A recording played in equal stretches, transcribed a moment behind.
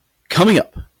Coming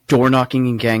up, door knocking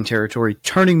in gang territory,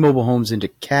 turning mobile homes into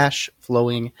cash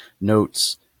flowing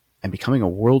notes, and becoming a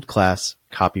world-class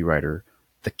copywriter,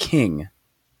 the king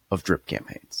of drip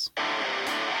campaigns.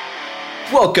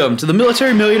 Welcome to the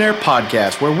Military Millionaire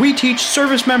Podcast, where we teach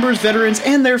service members, veterans,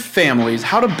 and their families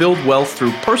how to build wealth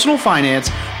through personal finance,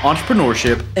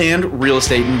 entrepreneurship, and real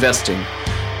estate investing.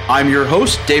 I'm your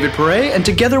host, David Perret, and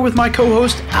together with my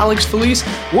co-host, Alex Felice,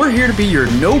 we're here to be your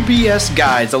no BS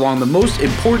guides along the most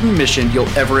important mission you'll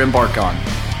ever embark on,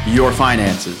 your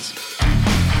finances.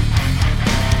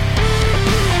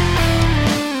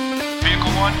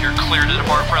 Vehicle 1, you're clear to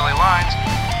depart friendly lines.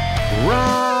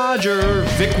 Roger,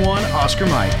 Vic 1, Oscar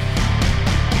Mike.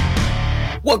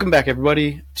 Welcome back,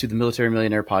 everybody, to the Military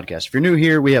Millionaire Podcast. If you're new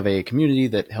here, we have a community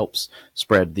that helps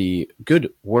spread the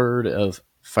good word of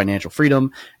financial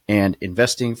freedom and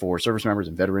investing for service members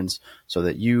and veterans so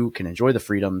that you can enjoy the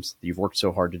freedoms that you've worked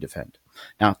so hard to defend.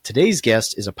 Now, today's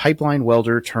guest is a pipeline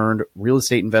welder turned real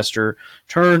estate investor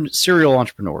turned serial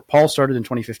entrepreneur. Paul started in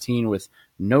 2015 with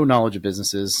no knowledge of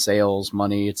businesses, sales,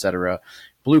 money, etc.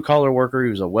 Blue-collar worker.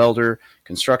 He was a welder,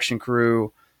 construction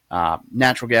crew,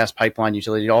 natural gas pipeline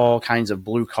utility, all kinds of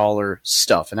blue-collar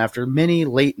stuff. And after many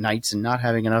late nights and not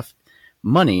having enough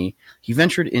money, he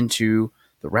ventured into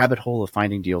the rabbit hole of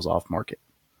finding deals off market.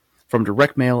 From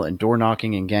direct mail and door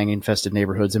knocking in gang-infested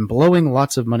neighborhoods and blowing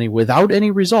lots of money without any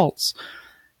results,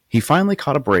 he finally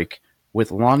caught a break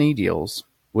with Lonnie Deals,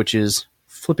 which is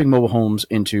flipping mobile homes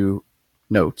into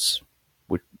notes,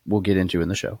 which we'll get into in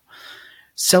the show,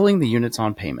 selling the units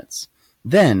on payments.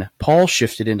 Then Paul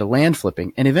shifted into land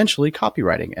flipping and eventually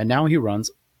copywriting, and now he runs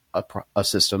a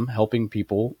system helping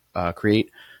people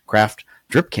craft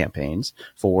drip campaigns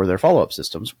for their follow-up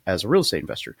systems as a real estate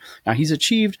investor. Now, he's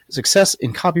achieved success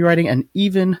in copywriting, and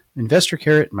even Investor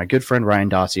Carrot, my good friend Ryan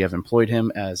Dossey, have employed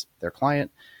him as their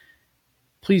client.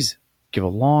 Please give a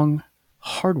long,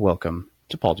 hard welcome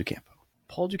to Paul DuCampo.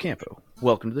 Paul DuCampo,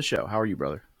 welcome to the show. How are you,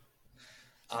 brother?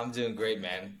 I'm doing great,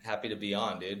 man. Happy to be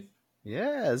on, dude.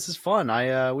 Yeah, this is fun.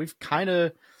 I'd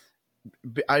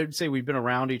say we've been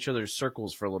around each other's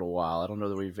circles for a little while. I don't know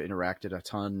that we've interacted a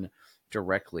ton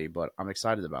directly, but I'm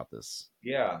excited about this.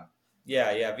 Yeah.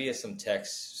 Via some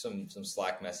text, some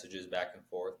Slack messages back and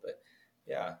forth, but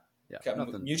yeah.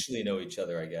 Mutually know each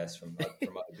other, I guess, from other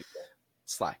people.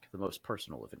 Slack, the most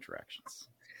personal of interactions.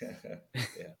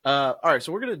 Yeah. All right,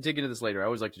 so we're gonna dig into this later. I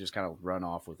always like to just kind of run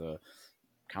off with a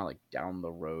kind of like down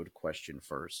the road question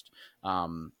first.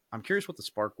 I'm curious what the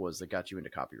spark was that got you into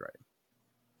copywriting.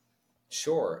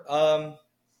 Sure. I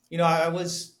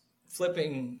was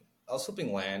flipping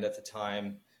land at the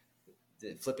time,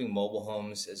 flipping mobile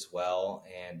homes as well.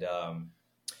 And, I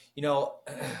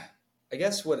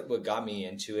guess what got me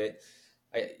into it,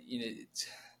 it's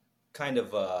kind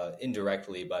of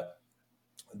indirectly, but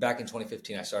back in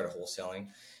 2015, I started wholesaling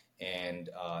and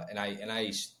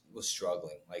I was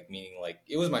struggling, meaning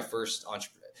it was my first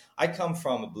entrepreneur. I come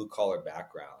from a blue collar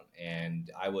background, and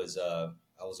I was a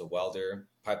welder,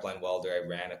 pipeline welder. I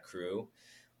ran a crew.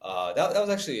 That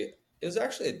was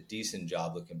actually a decent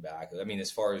job looking back. I mean,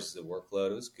 as far as the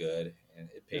workload, it was good and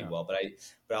it paid well. But I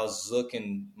was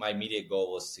looking. My immediate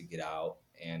goal was to get out,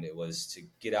 and it was to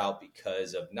get out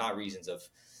because of not reasons of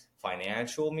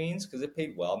financial means, because it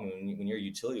paid well. I mean, when you're a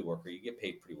utility worker, you get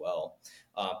paid pretty well.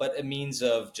 But a means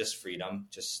of just freedom,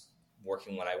 just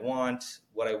working what I want,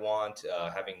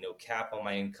 having no cap on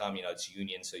my income. It's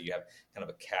union, so you have kind of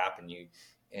a cap, and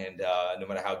no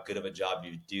matter how good of a job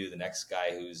you do, the next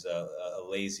guy who's a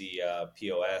lazy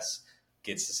POS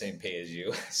gets the same pay as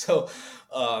you. So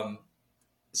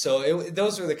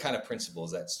those are the kind of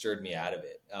principles that stirred me out of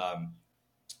it.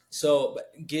 So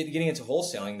getting into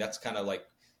wholesaling, that's kind of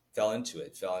fell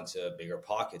into bigger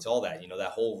pockets, all that,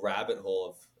 that whole rabbit hole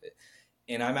of,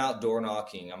 and I'm out door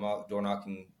knocking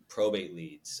probate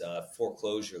leads,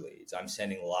 foreclosure leads. I'm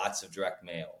sending lots of direct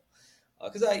mail.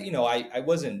 Cause I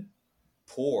wasn't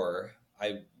poor.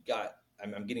 I'm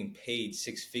getting paid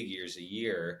 6 figures a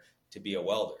year to be a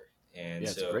welder. And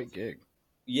it's a great gig.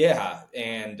 Yeah.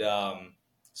 And,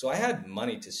 so I had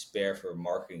money to spare for a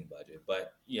marketing budget,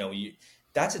 but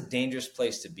that's a dangerous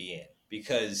place to be in,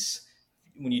 because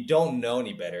when you don't know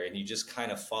any better and you just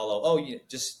kind of follow,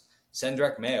 just send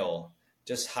direct mail,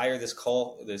 just hire this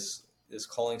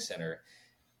calling center,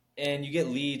 and you get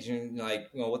leads, and you're like,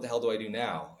 what the hell do I do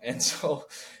now? And so,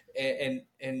 I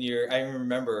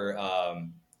remember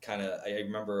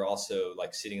also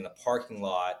sitting in the parking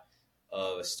lot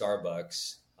of a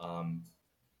Starbucks,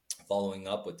 following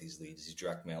up with these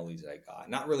direct mail leads that I got.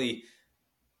 Not really,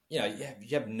 you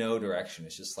have no direction.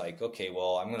 It's just okay,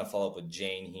 well, I'm going to follow up with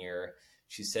Jane here.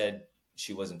 She said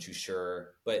she wasn't too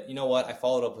sure. But you know what? I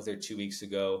followed up with her 2 weeks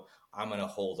ago. I'm going to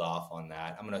hold off on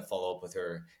that. I'm going to follow up with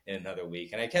her in another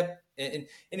week. And I kept, and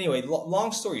anyway,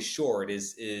 long story short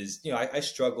is, I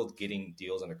struggled getting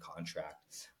deals under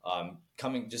contract.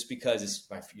 Coming just because it's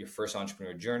your first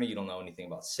entrepreneur journey. You don't know anything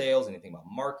about sales, anything about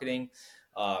marketing.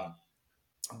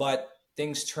 But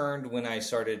things turned when I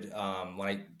started, when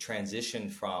I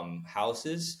transitioned from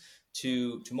houses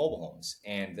to mobile homes.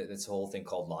 And that's a whole thing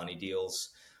called Lonnie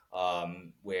deals,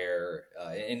 where,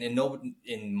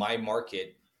 in my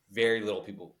market, very little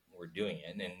people were doing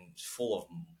it, and full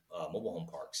of mobile home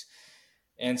parks.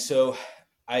 And so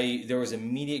there was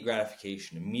immediate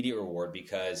gratification, immediate reward,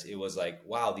 because it was like,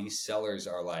 wow, these sellers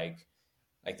are like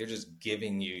they're just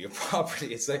giving you your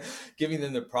property. It's like giving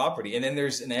them the property. And then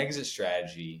there's an exit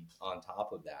strategy on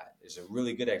top of that. There's a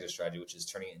really good exit strategy, which is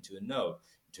turning it into a note,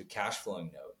 into a cash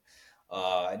flowing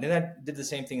note. And then I did the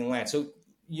same thing in land. So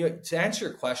to answer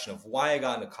your question of why I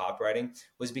got into copywriting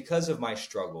was because of my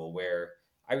struggle, where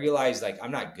I realized like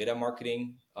I'm not good at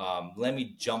marketing. Let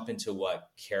me jump into what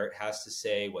Carrot has to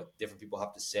say, what different people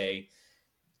have to say.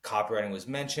 Copywriting was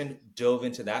mentioned, dove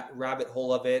into that rabbit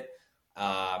hole of it.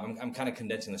 I'm kind of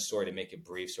condensing the story to make it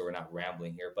brief, so we're not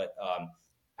rambling here. But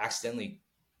accidentally,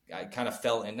 I kind of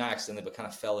fell in, not accidentally, but kind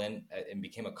of fell in and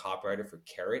became a copywriter for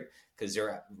Carrot because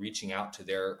they're reaching out to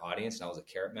their audience, and I was a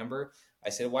Carrot member. I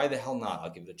said, why the hell not? I'll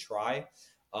give it a try.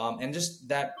 And then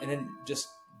just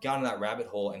got in that rabbit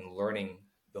hole and learning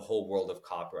the whole world of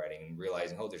copywriting and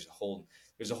realizing, oh, there's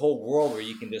a whole world where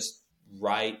you can just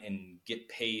write and get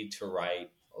paid to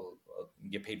write,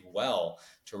 get paid well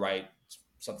to write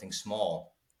something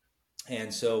small.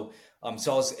 And so I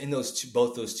was in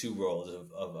both those two worlds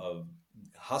of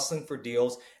hustling for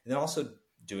deals, and then also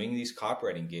doing these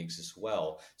copywriting gigs as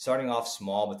well. Starting off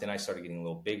small, but then I started getting a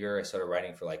little bigger. I started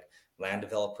writing for like land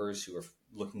developers who were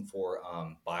looking for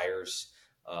buyers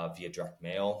via direct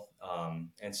mail.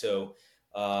 And so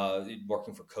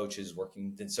working for coaches,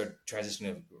 then started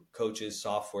transitioning to coaches,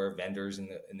 software vendors in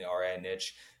the RI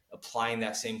niche, applying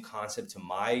that same concept to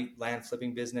my land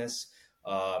flipping business.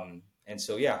 And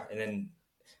so, yeah. And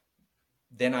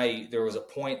then there was a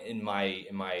point in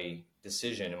my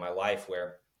decision in my life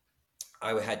where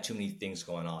I had too many things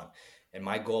going on, and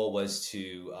my goal was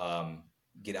to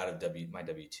get out of my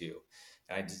W-2.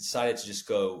 And I decided to just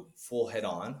go full head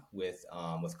on with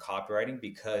copywriting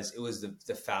because it was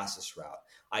the fastest route.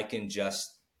 I can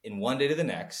just, in one day to the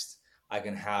next, I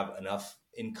can have enough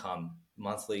income,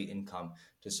 monthly income,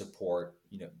 to support,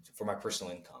 for my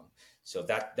personal income. So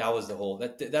that was the whole,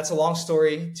 that's a long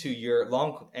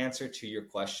long answer to your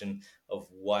question of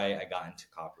why I got into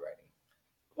copywriting.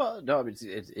 Well, no, I mean,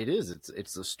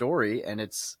 it's the story, and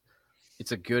it's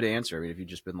a good answer. I mean, if you've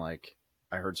just been like,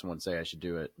 I heard someone say I should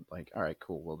do it, like, all right,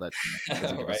 cool. Well, that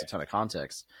doesn't give us a ton of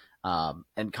context.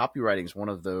 And copywriting is one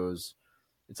of those,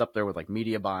 it's up there with like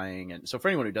media buying. And so for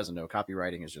anyone who doesn't know,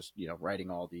 copywriting is just, writing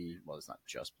it's not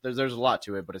just, but there's a lot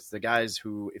to it, but it's the guys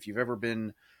who, if you've ever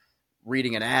been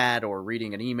reading an ad or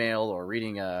reading an email or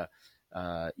reading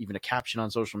even a caption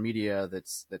on social media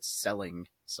that's selling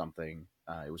something,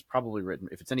 it was probably written,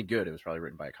 if it's any good, it was probably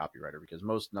written by a copywriter, because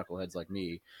most knuckleheads like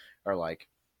me are like,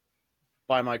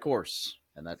 buy my course,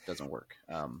 and that doesn't work.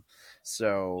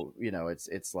 So,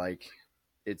 it's like,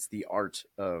 it's the art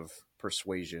of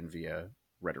persuasion via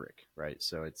rhetoric, right?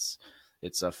 So it's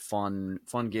a fun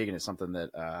gig, and it's something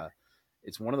that,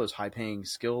 it's one of those high paying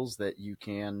skills that you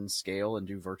can scale and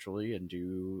do virtually and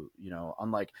do,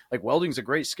 unlike like welding's a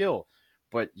great skill,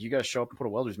 but you got to show up and put a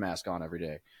welder's mask on every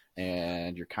day,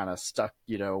 and you're kind of stuck,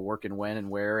 working when and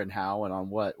where and how and on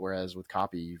what. Whereas with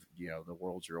copy, the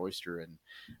world's your oyster. And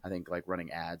I think like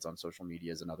running ads on social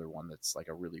media is another one that's like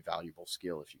a really valuable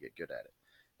skill if you get good at it.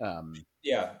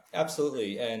 Yeah,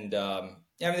 absolutely. And I mean,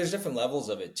 there's different levels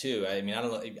of it too. I mean, I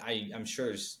don't know. I'm sure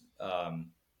there's,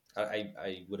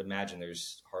 I would imagine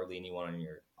there's hardly anyone in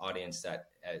your audience that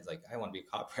is like, I want to be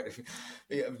a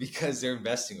copywriter because they're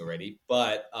investing already.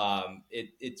 But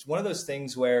it's one of those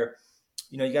things where,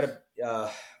 you got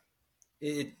to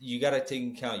take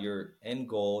into account your end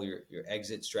goal, your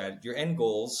exit strategy, your end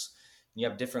goals. You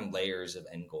have different layers of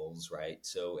end goals, right?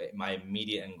 So my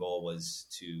immediate end goal was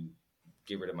to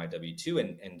get rid of my W-2,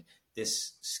 and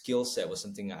this skill set was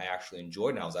something I actually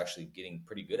enjoyed, and I was actually getting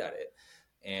pretty good at it.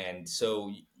 And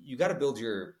so you got to build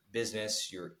your business,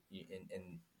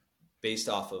 and based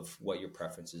off of what your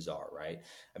preferences are, right?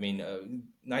 I mean,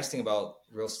 nice thing about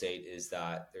real estate is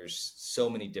that there's so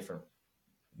many different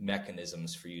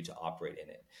mechanisms for you to operate in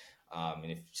it.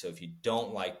 And if you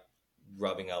don't like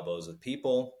rubbing elbows with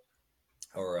people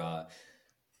or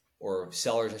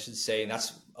sellers, I should say, and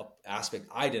that's an aspect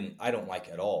I don't like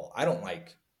at all. I don't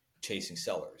like chasing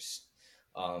sellers.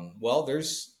 Well,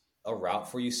 there's a route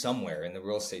for you somewhere in the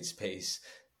real estate space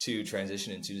to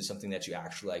transition into something that you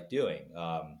actually like doing.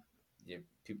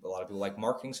 A lot of people like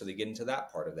marketing, so they get into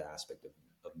that part of the aspect of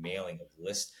mailing, of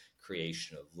list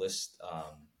creation, of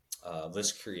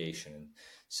list creation.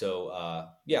 So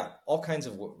all kinds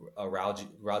of routes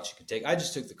you can take. I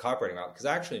just took the copywriting route because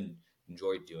I actually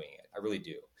enjoyed doing it. I really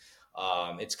do.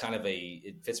 It's kind of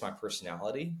it fits my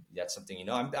personality. That's something,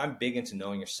 I'm big into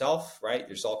knowing yourself, right?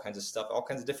 There's all kinds of stuff, all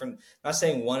kinds of different, I'm not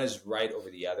saying one is right over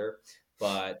the other,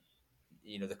 but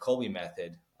the Colby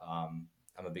method, I'm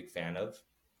a big fan of.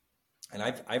 And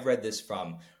I've read this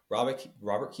from Robert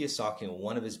Kiyosaki in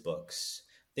one of his books.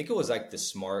 I think it was like the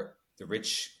Smart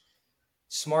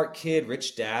Kid,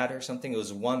 Rich Dad or something. It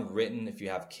was one written if you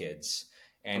have kids.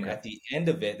 And at the end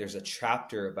of it, there's a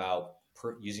chapter about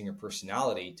using your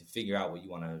personality to figure out what you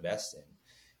want to invest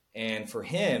in. And for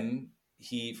him,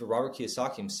 for Robert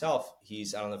Kiyosaki himself, I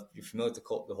don't know if you're familiar with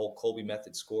the whole Colby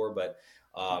method score, but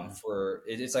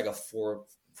it's like a four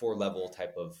level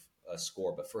type of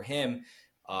score. But for him,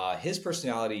 his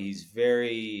personality, he's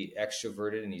very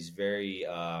extroverted, and he's very,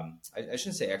 I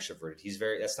shouldn't say extroverted.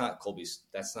 That's not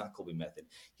Colby method.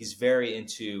 He's very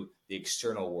into the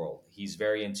external world. He's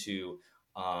very into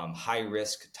high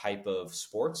risk type of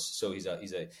sports. So he's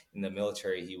in the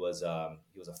military. He was a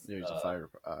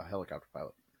helicopter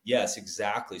pilot. Yes,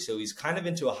 exactly. So he's kind of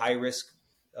into a high risk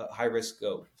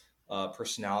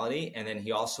personality. And then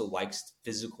he also likes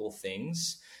physical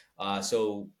things. That's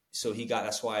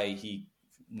why he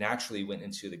naturally went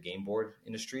into the game board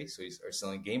industry. So he's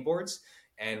selling game boards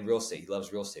and real estate. He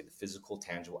loves real estate, the physical,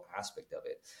 tangible aspect of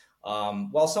it.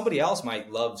 While somebody else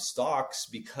might love stocks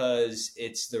because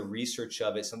it's the research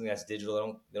of it, something that's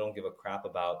digital. They don't give a crap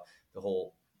about the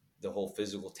whole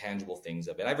physical, tangible things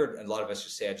of it. I've heard a lot of us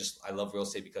just say, I love real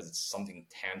estate because it's something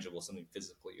tangible, something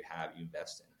physical you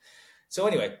invest in. So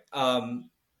anyway,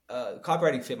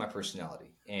 copywriting fit my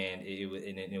personality, and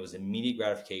it was immediate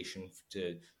gratification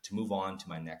to move on to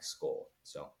my next goal.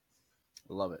 So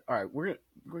I love it. All right, we're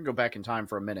gonna go back in time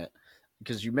for a minute,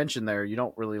 because you mentioned there you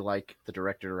don't really like the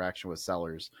direct interaction with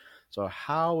sellers. So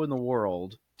how in the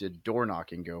world did door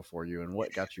knocking go for you, and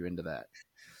what got you into that?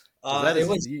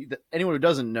 Anyone who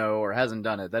doesn't know or hasn't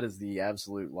done it, that is the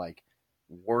absolute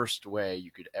worst way you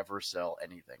could ever sell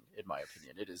anything, in my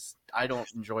opinion. It is. I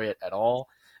don't enjoy it at all.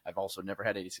 I've also never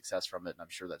had any success from it, and I'm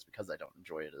sure that's because I don't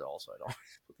enjoy it at all, so I don't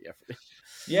put the effort in.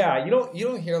 Yeah, you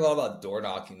don't hear a lot about door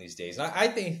knocking these days. And I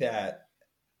think that,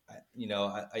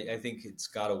 I think it's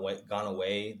gone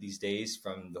away these days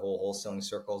from the whole wholesaling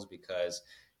circles, because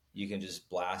you can just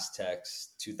blast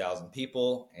text 2,000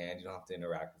 people and you don't have to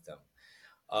interact with them.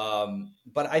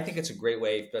 But I think it's a great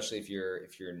way, especially if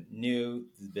you're new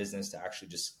to the business, to actually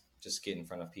just get in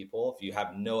front of people. If you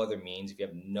have no other means, if you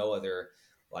have no other,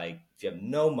 if you have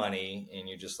no money and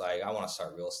you're just like, I want to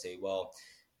start real estate. Well,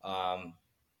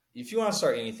 if you want to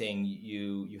start anything,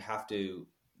 you have to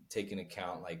take into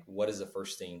account, what is the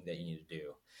first thing that you need to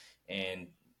do? And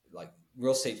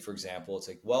real estate, for example, it's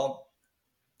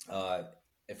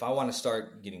if I want to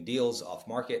start getting deals off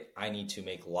market, I need to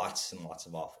make lots and lots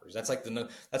of offers. That's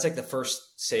the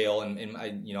first sale. And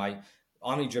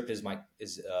OmniDrip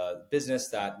is a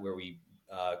business where we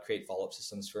create follow-up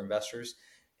systems for investors.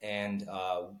 And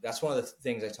that's one of the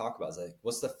things I talk about is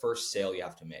what's the first sale you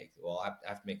have to make? Well, I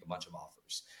have to make a bunch of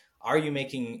offers. Are you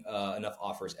making enough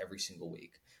offers every single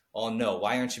week? Oh, no.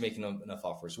 Why aren't you making enough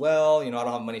offers? Well, I don't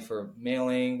have money for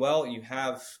mailing. Well, you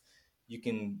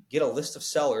can get a list of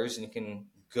sellers and you can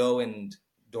go and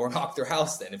door knock their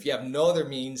house then, if you have no other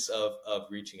means of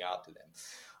reaching out to them.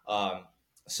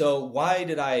 So why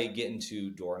did I get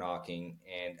into door knocking?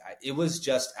 And it was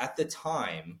just at the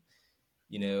time,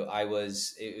 it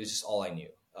was just all I knew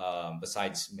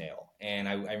besides mail. And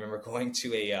I remember going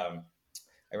to an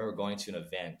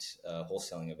event, a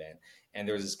wholesaling event, and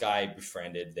there was this guy I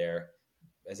befriended there.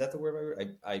 Is that the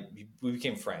word? We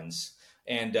became friends,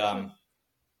 and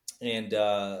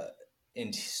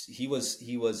he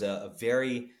was a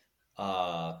very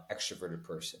extroverted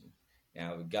person.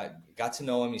 And we got to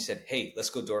know him. He said, "Hey, let's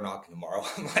go door knocking tomorrow."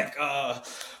 I'm like, I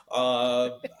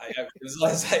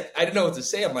didn't know what to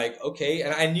say. I'm like, okay.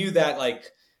 And I knew that I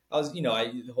was,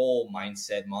 the whole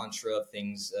mindset mantra of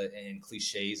things and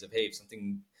cliches of, hey,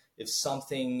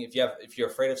 if you're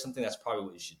afraid of something, that's probably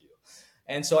what you should do.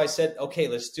 And so I said, okay,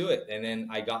 let's do it. And then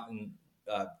I got and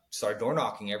started door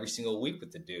knocking every single week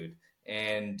with the dude.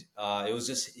 And it was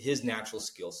just his natural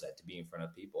skill set to be in front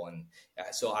of people. And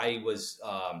so I was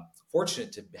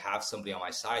fortunate to have somebody on my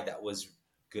side that was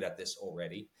good at this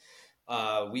already.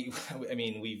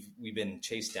 We've been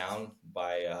chased down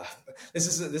by this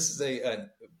is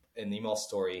an email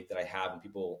story that I have, and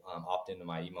people opt into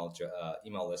my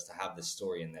email list to have this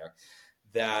story in there,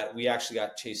 that we actually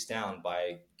got chased down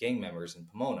by gang members in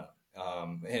Pomona.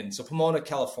 And so Pomona,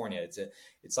 California,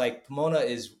 it's like Pomona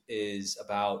is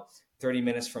about 30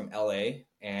 minutes from LA,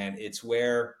 and it's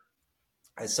where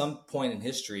at some point in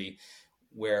history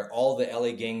where all the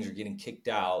LA gangs are getting kicked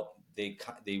out, they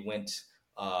went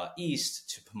east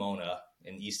to Pomona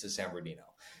and east of San Bernardino.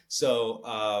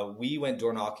 So we went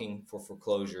door knocking for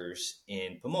foreclosures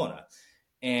in Pomona,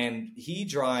 and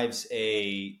he's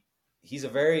a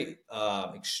very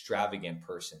extravagant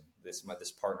person.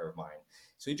 This partner of mine.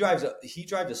 So he drives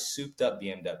a souped up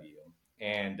BMW,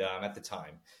 and at the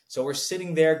time, so we're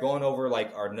sitting there going over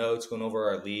like our notes, going over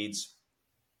our leads,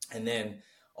 and then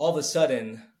all of a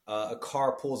sudden a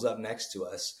car pulls up next to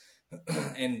us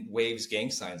and waves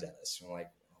gang signs at us. And we're like,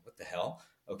 what the hell?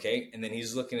 Okay, and then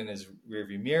he's looking in his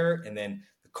rearview mirror, and then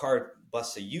the car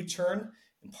busts a U-turn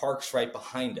and parks right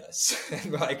behind us,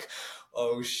 and we're like,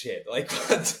 oh shit, like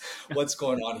what's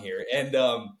going on here? And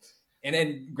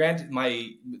then granted,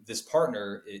 this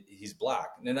partner, he's black,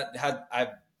 and then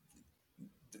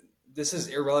this is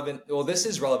irrelevant. Well, this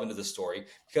is relevant to the story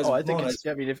because I think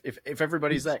I mean, if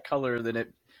everybody's that color,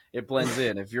 then it blends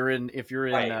in. If you're in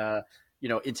right.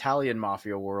 Italian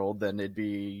mafia world, then it'd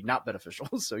be not beneficial.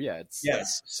 So yeah, it's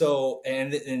yes. So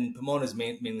and Pomona's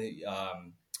mainly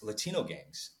Latino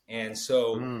gangs, and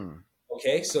so.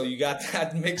 Okay, so you got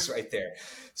that mix right there.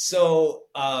 So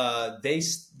they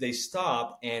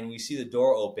stop, and we see the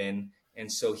door open,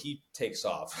 and so he takes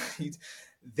off.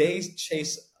 They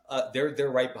chase.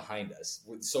 They're right behind us.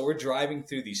 So we're driving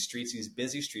through these streets, these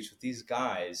busy streets, with these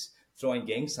guys throwing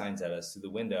gang signs at us through the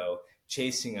window,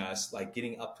 chasing us, like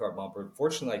getting up to our bumper.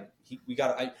 Fortunately,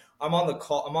 I'm on the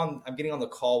call. I'm getting on the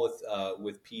call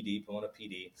with PD, Pomona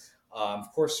PD.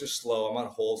 Of course, they're slow. I'm on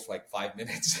hold for like 5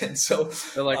 minutes, and so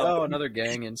they're like, "Oh, another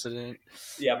gang incident."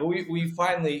 Yeah, but we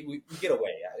finally get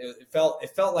away. It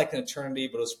felt like an eternity,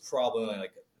 but it was probably only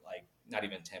like not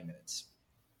even 10 minutes.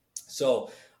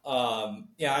 So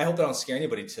I hope I don't scare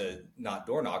anybody to not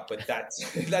door knock, but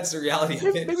that's the reality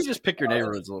of it. Maybe just pick your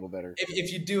neighborhoods a little better.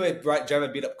 If you do it, drive a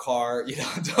beat up car,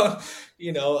 don't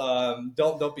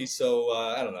be so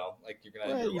I don't know, like you're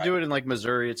gonna. You do it in like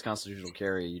Missouri, it's constitutional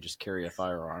carry. You just carry a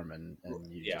firearm and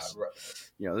you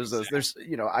there's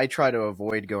I try to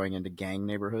avoid going into gang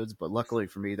neighborhoods, but luckily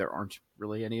for me there aren't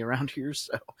really any around here.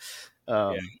 So,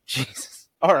 Jesus.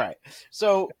 All right,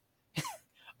 so.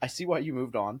 I see why you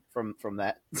moved on from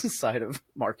that side of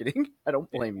marketing. I don't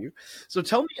blame you. So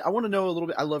tell me, I want to know a little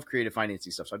bit. I love creative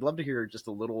financing stuff. So I'd love to hear just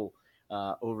a little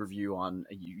overview on,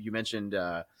 you mentioned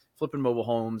flipping mobile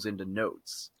homes into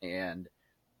notes, and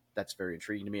that's very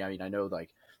intriguing to me. I mean, I know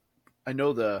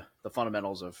the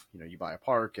fundamentals of, you buy a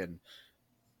park and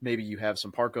maybe you have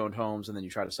some park owned homes and then you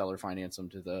try to seller finance them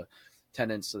to the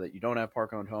tenants so that you don't have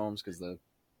park owned homes, because the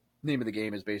name of the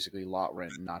game is basically lot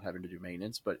rent and not having to do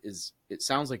maintenance. But it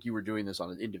sounds like you were doing this on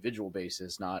an individual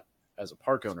basis, not as a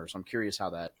park owner. So I'm curious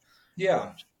how that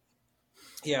worked.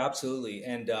 Yeah, absolutely.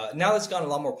 And now it's gotten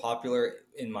a lot more popular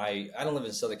I don't live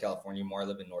in Southern California anymore. I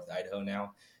live in North Idaho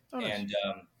now. Oh, nice.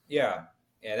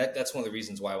 And that's one of the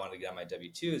reasons why I wanted to get on my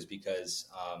W-2 is because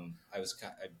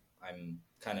I'm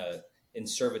kind of in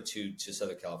servitude to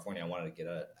Southern California. I wanted to get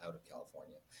out of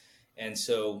California. And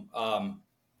so,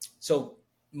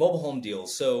 mobile home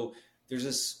deals. So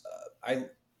there's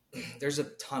there's a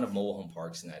ton of mobile home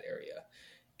parks in that area,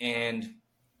 and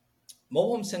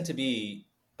mobile homes tend to be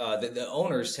the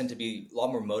owners tend to be a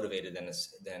lot more motivated than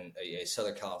a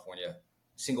Southern California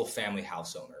single family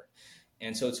house owner,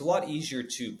 and so it's a lot easier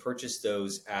to purchase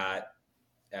those at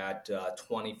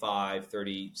 25,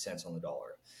 30 cents on the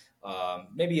dollar,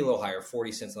 maybe a little higher,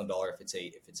 40 cents on the dollar if it's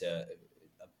a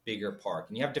bigger park.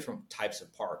 And you have different types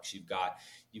of parks. You've got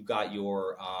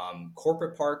your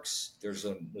corporate parks. Those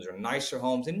are nicer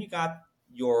homes, and you got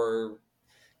your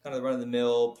kind of run of the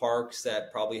mill parks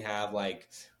that probably have like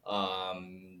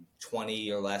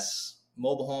 20 or less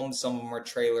mobile homes. Some of them are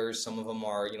trailers. Some of them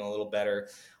are a little better.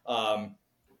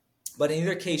 But in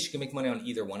either case, you can make money on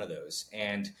either one of those.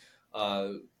 And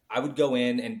I would go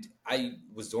in, and I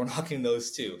was door knocking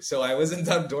those too. So I wasn't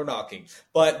done door knocking,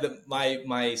 but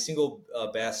my single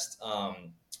best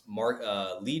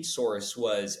lead source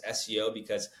was SEO,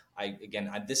 because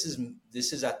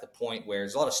this is at the point where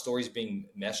there's a lot of stories being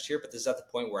meshed here, but this is at the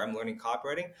point where I'm learning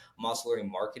copywriting. I'm also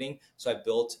learning marketing. So I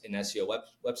built an SEO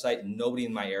website. Nobody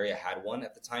in my area had one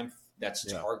at the time that's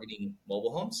targeting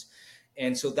mobile homes.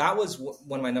 And so that was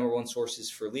one of my number one sources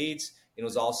for leads. It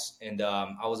was also,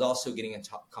 I was also getting in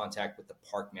contact with the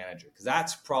park manager, because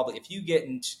that's probably,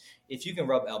 if you can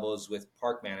rub elbows with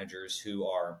park managers who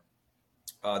are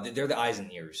they're the eyes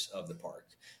and ears of the park.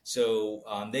 So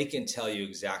they can tell you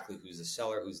exactly who's a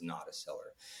seller, who's not a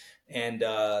seller. And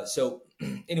so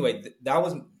anyway, that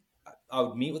was, I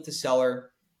would meet with the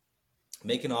seller,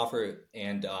 make an offer,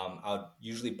 and I would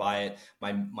usually buy it.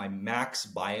 My max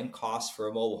buy-in cost for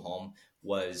a mobile home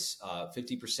was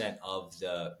 50% of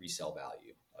the resale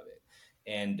value of it.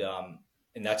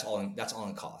 And that's all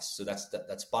in cost. So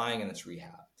that's buying and it's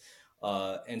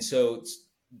rehab. And so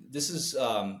this is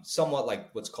somewhat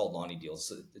like what's called Lonnie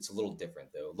deals. It's a little different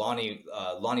though.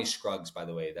 Lonnie Scruggs, by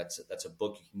the way, that's a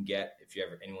book you can get if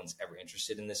anyone's ever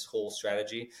interested in this whole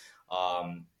strategy.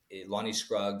 Lonnie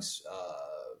Scruggs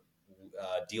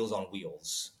Deals on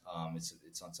Wheels.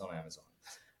 It's on Amazon,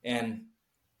 and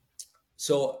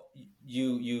so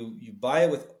you buy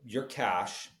it with your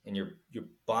cash, and you're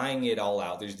buying it all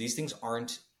out. These things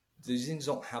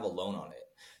don't have a loan on it.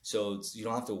 So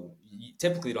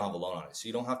typically you don't have a loan on it. So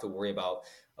you don't have to worry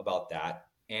about that.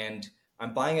 And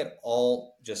I'm buying it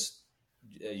all just,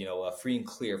 free and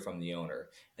clear from the owner.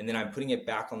 And then I'm putting it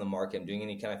back on the market. I'm doing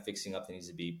any kind of fixing up that needs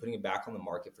to be, putting it back on the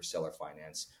market for seller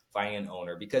finance, finding an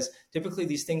owner, because typically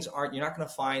these things you're not going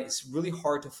to find, it's really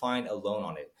hard to find a loan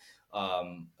on it,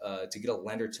 to get a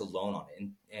lender to loan on it.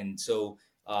 And so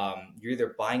you're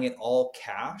either buying it all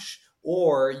cash,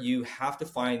 or you have to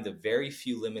find the very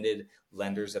few limited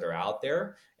lenders that are out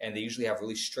there, and they usually have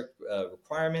really strict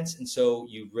requirements, and so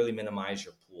you really minimize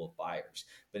your pool of buyers.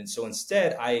 But so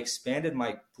instead, I expanded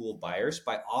my pool of buyers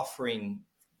by offering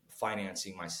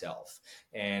financing myself,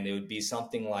 and it would be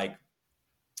something like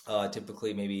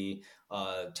typically maybe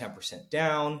 10%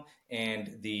 down,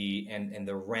 and the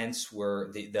rents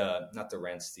were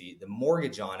the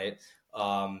mortgage on it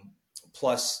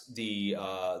plus the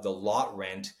lot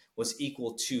rent was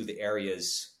equal to the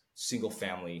area's single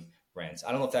family rents.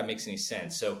 I don't know if that makes any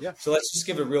sense. So let's just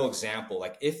give a real example.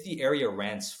 Like if the area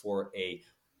rents for a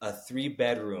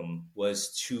 3-bedroom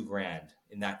was $2,000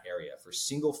 in that area for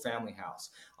single family house,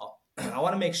 I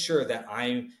want to make sure that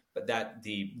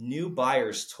the new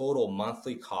buyer's total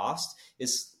monthly cost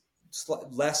is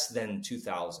less than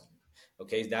 $2,000.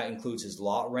 Okay, that includes his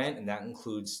lot rent, and that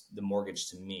includes the mortgage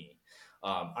to me.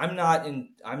 I'm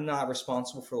not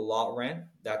responsible for the lot rent.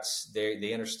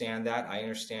 They understand that. I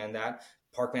understand that.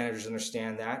 Park managers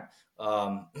understand that.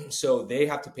 So they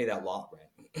have to pay that lot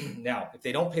rent. Now, if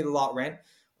they don't pay the lot rent,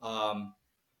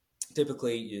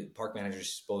 typically park manager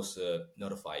is supposed to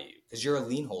notify you because you're a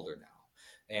lien holder now.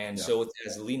 And so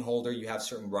as a lien holder, you have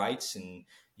certain rights, and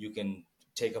you can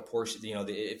take a portion,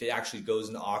 if it actually goes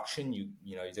into auction,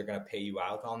 they're going to pay you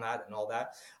out on that and all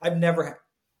that.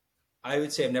 I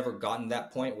would say I've never gotten to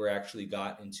that point where I actually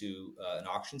got into an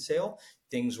auction sale.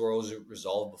 Things were always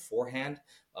resolved beforehand,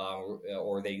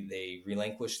 or they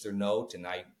relinquished their note and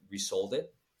I resold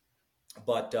it.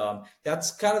 But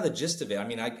that's kind of the gist of it. I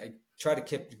mean, I try to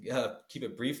keep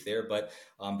it brief there, but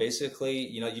basically,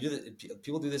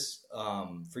 people do this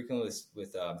frequently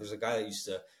with there's a guy that used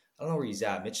to, I don't know where he's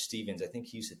at, Mitch Stevens. I think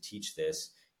he used to teach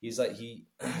this. He's like,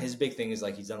 his big thing is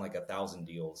like he's done like 1,000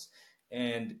 deals.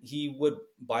 And he would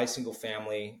buy single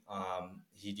family.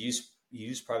 He'd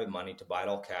use private money to buy it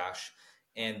all cash,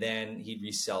 and then he'd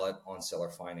resell it on seller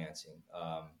financing.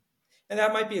 And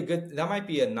that might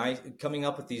be a nice, coming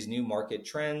up with these new market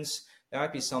trends. That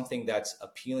might be something that's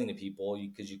appealing to people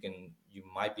because you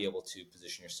might be able to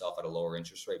position yourself at a lower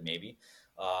interest rate, maybe,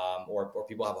 or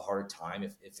people have a harder time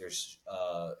if there's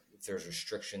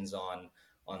restrictions on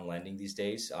lending these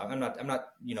days. I'm not,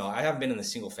 I haven't been in the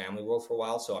single family world for a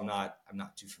while, so I'm not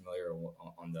too familiar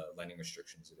on the lending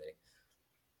restrictions today.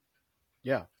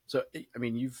 Yeah. So, I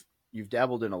mean, you've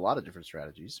dabbled in a lot of different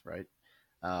strategies, right?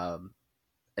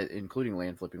 Including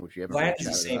land flipping, which you haven't. Land is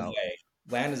the same way.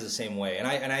 Land is the same way. And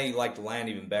I liked land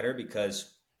even better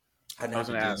because I was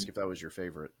going to ask if that was your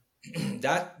favorite.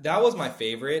 That was my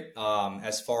favorite,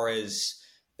 as far as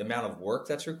the amount of work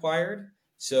that's required.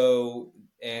 So,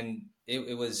 and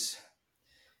it was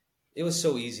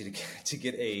so easy to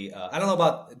get a. I don't know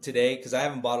about today because I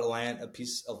haven't bought a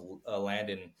piece of land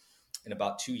in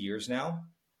about 2 years now,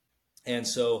 and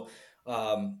so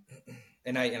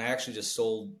and I actually just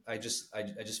sold. I just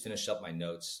finished up my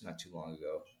notes not too long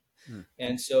ago,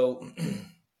 and so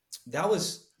that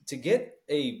was to get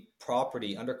a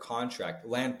property under contract,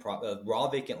 raw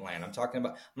vacant land. I'm not talking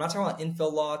about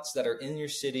infill lots that are in your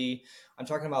city. I'm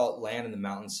talking about land in the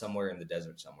mountains somewhere in the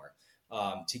desert somewhere.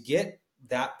 To get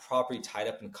that property tied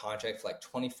up in contract for like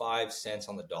 25 cents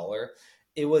on the dollar,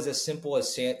 it was as simple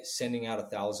as sending out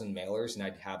 1,000 mailers, and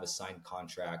I'd have a signed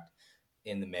contract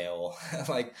in the mail.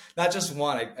 Like not just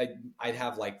one, I'd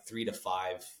have like 3 to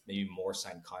 5, maybe more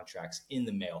signed contracts in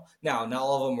the mail. Now, not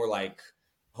all of them were like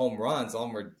home runs. All of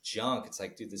them are junk. It's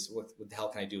like, dude, what the hell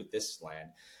can I do with this land?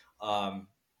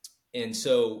 And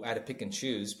so I had to pick and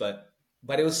choose, but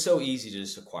it was so easy to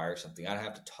just acquire something. I don't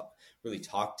have to really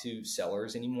talk to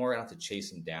sellers anymore. I don't have to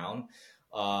chase them down.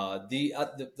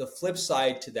 The flip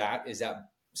side to that is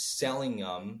that selling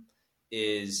them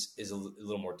is a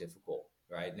little more difficult,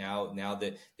 right? Now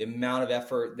the amount of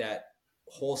effort that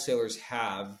wholesalers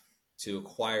have to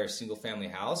acquire a single family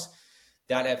house,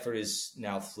 that effort is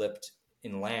now flipped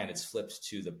in land. It's flipped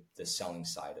to the selling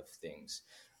side of things.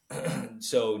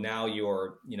 So now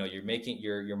you're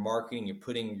marketing, you're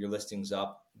putting your listings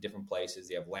up different places.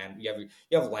 You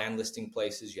have land listing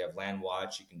places. You have Land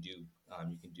Watch. You can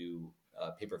do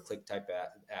pay-per-click type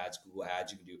ads, Google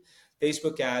ads. You can do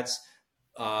Facebook ads.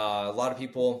 A lot of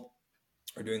people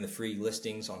are doing the free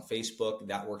listings on Facebook.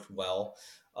 That worked well.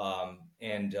 So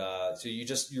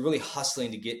you're really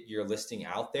hustling to get your listing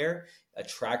out there,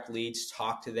 attract leads,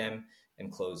 talk to them, and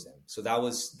close them. So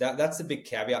that's the big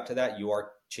caveat to that. You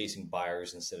are chasing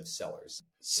buyers instead of sellers.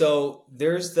 So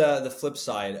there's the flip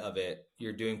side of it.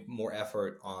 You're doing more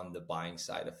effort on the buying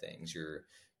side of things. You're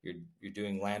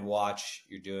doing Land Watch.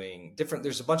 You're doing different.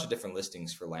 There's a bunch of different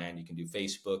listings for land. You can do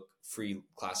Facebook free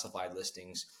classified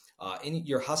listings. And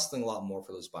you're hustling a lot more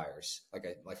for those buyers, like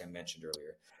I mentioned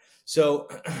earlier. So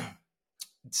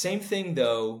same thing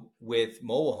though with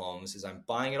mobile homes is I'm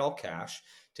buying it all cash.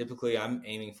 Typically I'm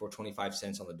aiming for 25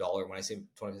 cents on the dollar. When I say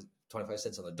 25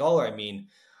 cents on the dollar, I mean,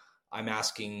 I'm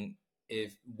asking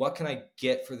what can I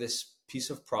get for this piece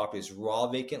of property, this raw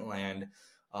vacant land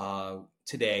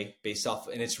today based off,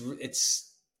 and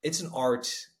it's an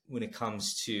art when it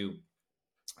comes to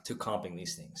comping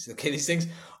these things. Okay. These things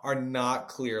are not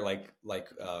clear like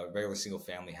regular single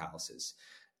family houses.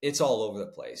 It's all over the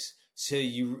place. So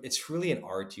it's really an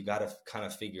art. You got to kind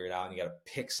of figure it out and you got to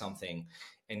pick something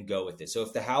and go with it. So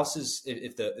if the house is,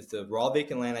 if the raw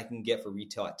vacant land I can get for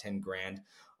retail at 10 grand,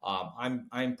 I'm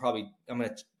going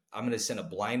to send a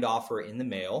blind offer in the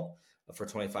mail for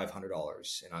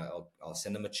 $2,500 and I'll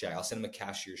send them a check. I'll send them a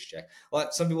cashier's check.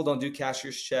 Well, some people don't do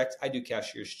cashier's checks. I do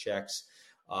cashier's checks.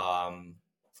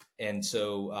 And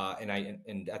so,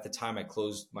 and at the time I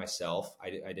closed myself, I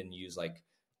didn't use like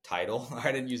title.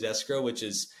 I didn't use escrow, which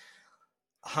is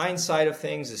hindsight of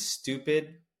things is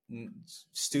stupid in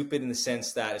the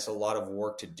sense that it's a lot of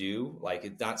work to do.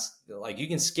 Like that's like, you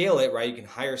can scale it, right? You can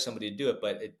hire somebody to do it,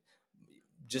 but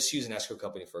just use an escrow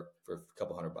company for a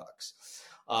couple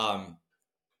 $100.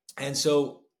 And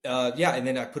so, and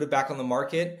then I put it back on the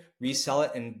market, resell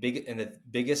it. And the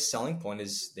biggest selling point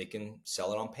is they can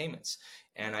sell it on payments.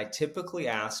 And I typically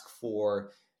ask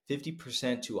for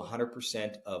 50% to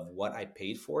 100% of what I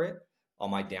paid for it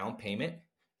on my down payment.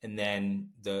 And then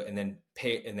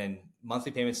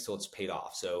monthly payments till it's paid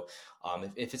off. So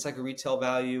if it's like a retail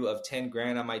value of 10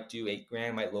 grand, I might do 8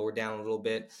 grand, might lower down a little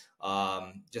bit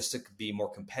just to be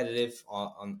more competitive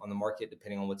on the market,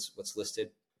 depending on what's listed.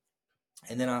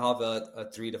 And then I have a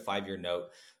 3 to 5 year note,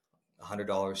 $100,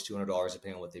 $200,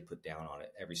 depending on what they put down on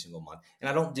it every single month. And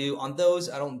I don't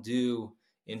do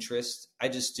interest. I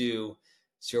just do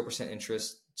 0%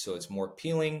 interest. So it's more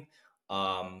appealing.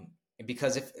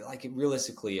 Because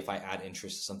realistically, if I add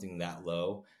interest to something that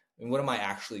low, I mean, what am I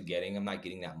actually getting? I'm not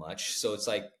getting that much. So it's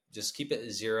like, just keep it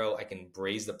at 0. I can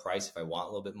raise the price if I want a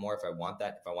little bit more, if I want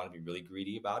to be really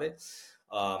greedy about it.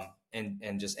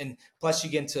 And plus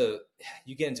you get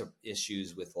into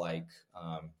issues with like,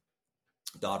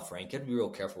 Dodd-Frank. You have to be real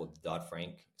careful with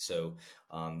Dodd-Frank. So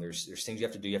there's things you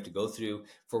have to do. You have to go through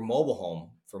for mobile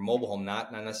home,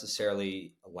 not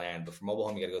necessarily land, but for mobile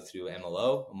home, you got to go through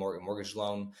MLO, a mortgage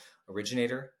loan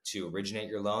originator, to originate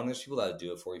your loan. There's people that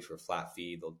do it for you for a flat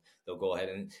fee. They'll go ahead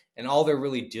and all they're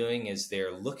really doing is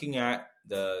they're looking at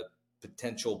the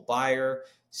potential buyer,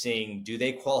 saying, do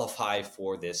they qualify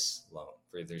for this loan,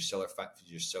 for your seller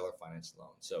finance loan?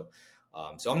 So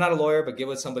I'm not a lawyer, but get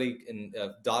with somebody,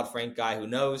 a Dodd-Frank guy who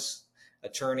knows,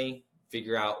 attorney,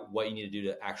 figure out what you need to do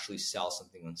to actually sell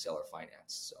something on seller finance.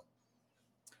 So,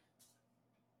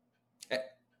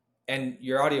 and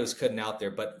your audio is cutting out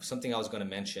there, but something I was going to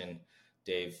mention,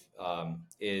 Dave,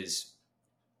 is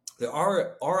the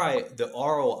ROI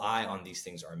on these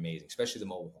things are amazing, especially the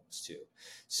mobile homes too.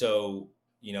 So,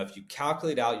 if you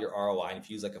calculate out your ROI, and if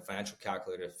you use like a financial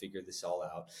calculator to figure this all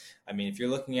out, I mean, if you're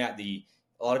looking at a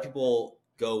lot of people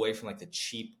go away from like the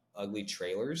cheap, ugly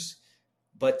trailers,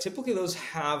 but typically those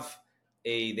have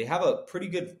a pretty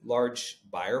good large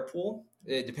buyer pool,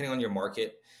 depending on your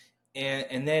market.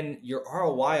 And then your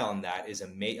ROI on that is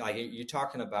amazing. Like you're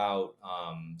talking about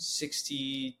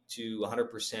 60 to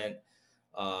 100%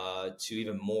 to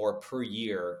even more per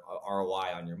year ROI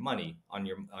on your money, on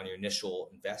your initial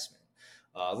investment.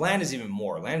 Land is even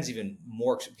more. Land is even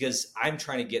more because I'm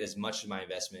trying to get as much of my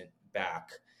investment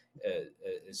back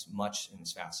as much and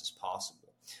as fast as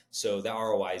possible. So the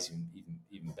ROI is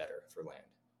even better for land.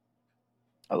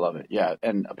 I love it. Yeah.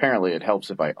 And apparently it helps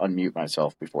if I unmute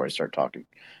myself before I start talking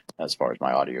as far as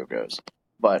my audio goes.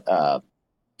 But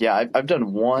yeah, I've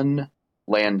done one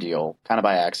land deal kind of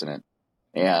by accident,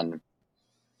 and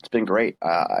it's been great.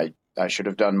 I should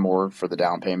have done more for the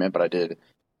down payment, but I did.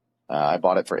 I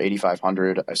bought it for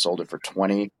 $8,500. I sold it for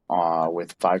 $20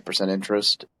 with 5%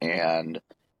 interest and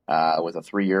with a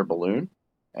 3-year balloon.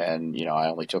 And, you know, I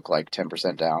only took like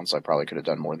 10% down, so I probably could have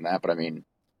done more than that. But I mean,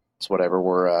 it's whatever.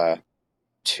 We're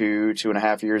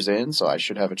 2.5 years in, so I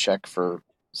should have a check for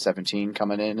 17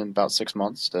 coming in about 6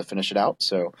 months to finish it out.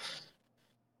 So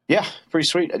yeah, pretty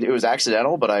sweet. It was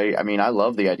accidental, but I mean, I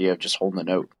love the idea of just holding the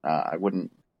note.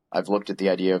 I've looked at the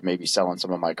idea of maybe selling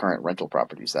some of my current rental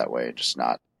properties that way and just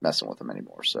not messing with them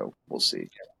anymore. So we'll see.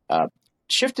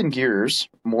 Shifting gears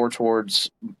more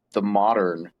towards the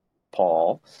modern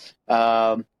Paul.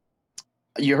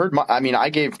 You heard I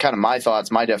gave kind of my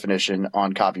thoughts, my definition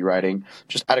on copywriting,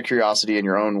 just out of curiosity in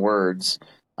your own words.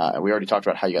 We already talked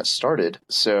about how you got started.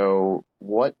 So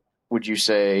what would you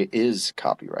say is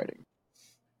copywriting?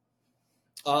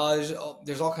 There's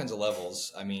all kinds of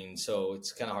levels. I mean, so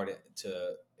it's kind of hard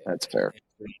to. That's fair.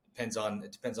 It depends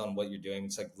on what you're doing.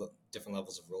 It's like different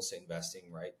levels of real estate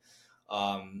investing, right?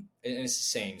 And it's the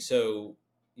same. So,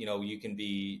 you know, you can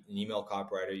be an email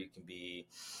copywriter, you can be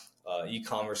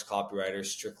e-commerce copywriter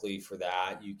strictly for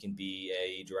that. You can be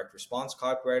a direct response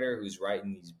copywriter who's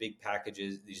writing these big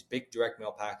packages, these big direct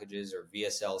mail packages, or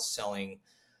VSL selling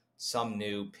some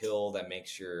new pill that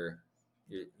makes your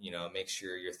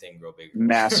thing grow bigger.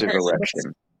 Massive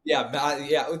erection. Yeah.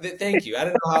 Thank you. I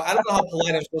don't know how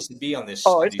polite I'm supposed to be on this.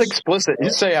 Oh, it's explicit.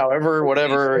 You say however,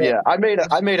 whatever. Yeah, I made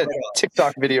a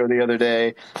TikTok video the other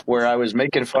day where I was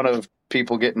making fun of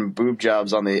people getting boob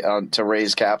jobs to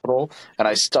raise capital, and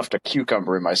I stuffed a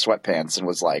cucumber in my sweatpants and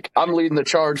was like, "I'm leading the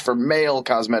charge for male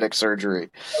cosmetic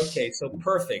surgery." Okay, so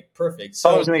perfect.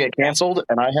 So I was going to get canceled,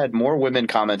 and I had more women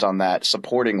comment on that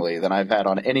supportingly than I've had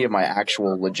on any of my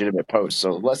actual legitimate posts.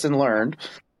 So lesson learned.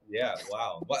 Yeah,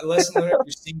 wow. Lesson learned: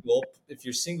 if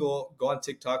you're single, go on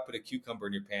TikTok, put a cucumber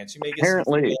in your pants. You may get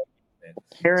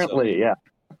apparently, yeah.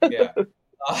 Yeah.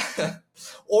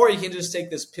 Or you can just take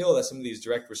this pill that some of these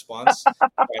direct response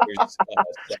writers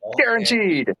sell.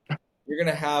 Guaranteed. You're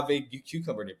gonna have a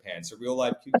cucumber in your pants, a real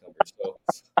live cucumber. So,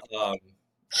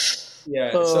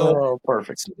 so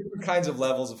perfect. Different kinds of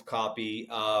levels of copy.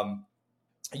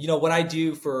 You know what I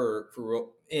do for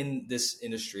in this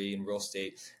industry in real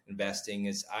estate investing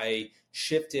is I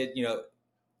shifted. You know,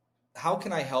 how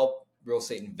can I help real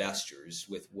estate investors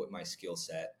with what my skill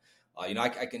set? You know, I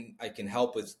can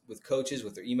help with coaches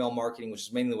with their email marketing, which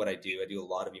is mainly what I do. I do a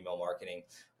lot of email marketing.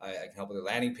 I can help with their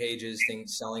landing pages,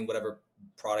 selling whatever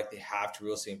product they have to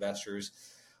real estate investors.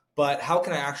 But how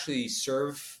can I actually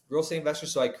serve real estate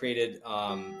investors? So I created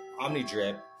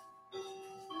OmniDrip.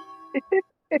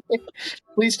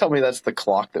 Please tell me that's the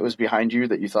clock that was behind you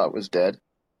that you thought was dead.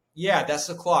 Yeah, that's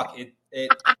the clock. It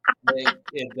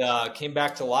came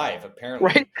back to life, apparently.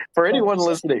 Right. For anyone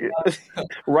listening,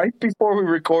 right before we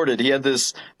recorded, he had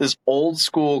this old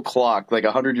school clock, like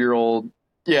 100-year-old.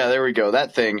 Yeah, there we go.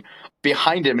 That thing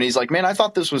behind him. And he's like, man, I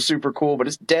thought this was super cool, but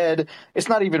it's dead. It's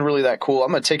not even really that cool.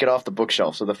 I'm going to take it off the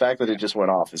bookshelf. So the fact that it just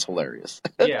went off is hilarious.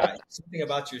 Yeah. Something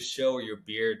about your show or your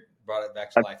beard brought it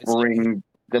back to life.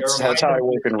 That's how I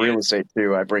work in real estate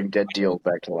too. I bring dead deals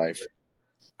back to life.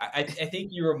 I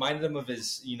think you reminded him of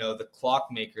his, the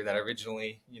clockmaker that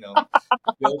originally,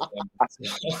 built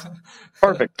him.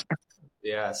 Perfect.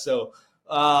 Yeah. So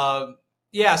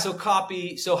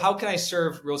copy. So how can I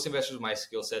serve real estate investors with my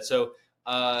skill set? So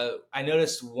I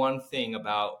noticed one thing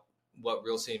about what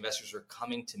real estate investors are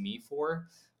coming to me for,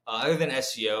 other than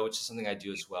SEO, which is something I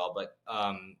do as well, but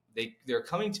they're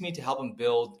coming to me to help them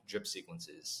build drip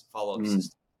sequences, follow-up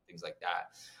systems, things like that.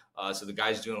 So the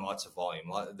guy's doing lots of volume.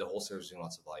 The wholesaler's doing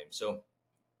lots of volume. So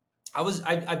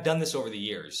I've done this over the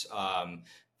years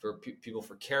for people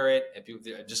for Carrot and people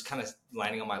just kind of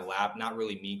landing on my lap. Not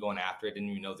really me going after it. Didn't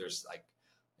even know there's like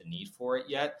the need for it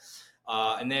yet.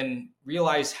 And then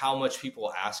realize how much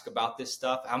people ask about this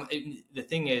stuff. The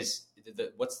thing is,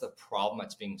 what's the problem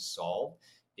that's being solved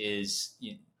is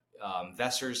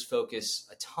investors focus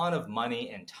a ton of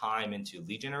money and time into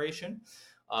lead generation.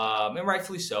 And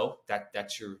rightfully so.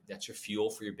 That's your fuel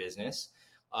for your business.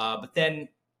 But then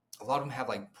a lot of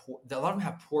them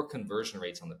have poor conversion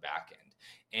rates on the back end,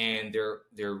 and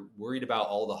they're worried about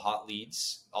all the hot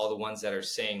leads, all the ones that are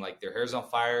saying like their hair's on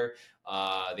fire,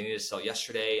 They need to sell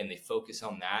yesterday, and they focus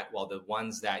on that, while the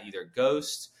ones that either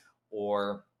ghost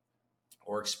or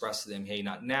express to them, hey,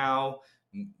 not now,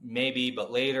 maybe,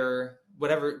 but later,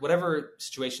 whatever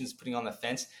situations putting on the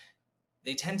fence,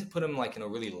 they tend to put them like in a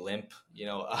really limp,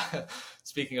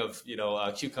 speaking of,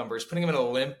 cucumbers, putting them in a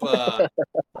limp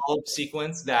follow-up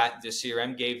sequence that the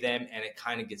CRM gave them, and it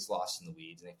kind of gets lost in the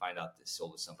weeds, and they find out they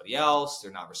sold to somebody else,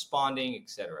 they're not responding,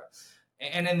 etc.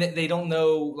 And then they don't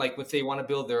know, like, if they want to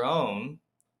build their own,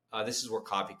 this is where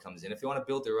copy comes in. If they want to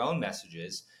build their own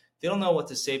messages, they don't know what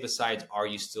to say besides, are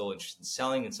you still interested in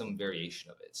selling, and some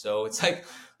variation of it. So it's like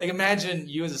imagine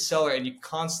you as a seller and you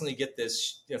constantly get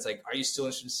this, it's like, are you still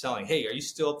interested in selling? Hey, are you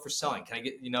still up for selling? Can I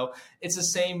get, it's the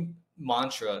same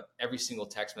mantra every single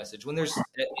text message. When there's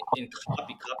in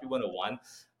copy 101,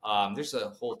 there's a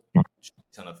whole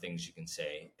ton of things you can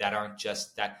say that aren't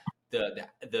just that.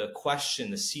 The question,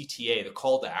 the CTA, the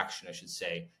call to action, I should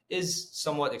say, is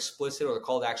somewhat explicit, or the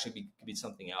call to action could be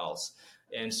something else.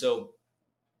 And so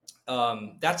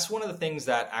that's one of the things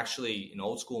that actually an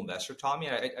old school investor taught me.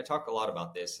 I talk a lot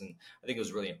about this, and I think it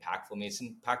was really impactful for me. It's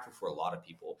impactful for a lot of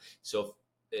people. So,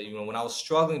 when I was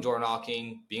struggling door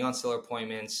knocking, being on seller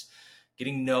appointments,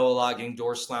 getting no a lot, getting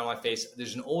doors slammed in my face,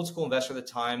 there's an old school investor at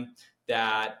the time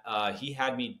that he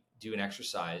had me do an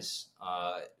exercise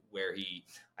where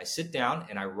I sit down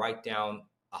and I write down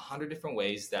 100 different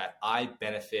ways that I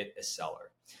benefit a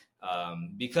seller.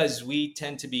 Because we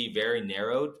tend to be very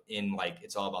narrowed in, like,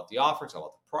 it's all about the offer, it's all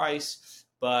about the price,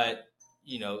 but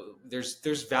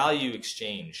there's value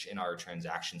exchange in our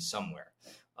transaction somewhere.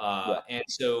 And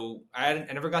so I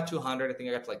never got to 100. I think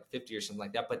I got to like 50 or something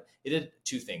like that, but it did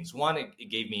two things. One, it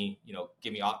gave me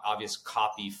obvious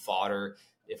copy fodder.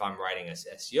 If I'm writing a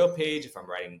SEO page, if I'm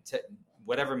writing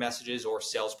whatever messages or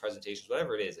sales presentations,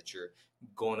 whatever it is that you're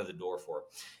going to the door for.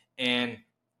 And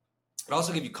it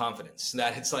also gives you confidence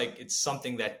that it's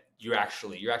something that you're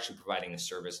actually providing a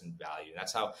service and value. And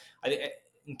that's how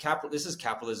this is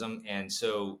capitalism. And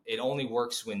so it only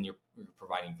works when you're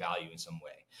providing value in some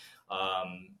way.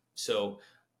 So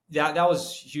that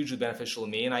was hugely beneficial to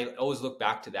me. And I always look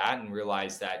back to that and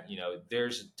realize that,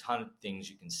 there's a ton of things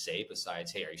you can say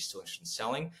besides, hey, are you still interested in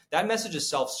selling? That message is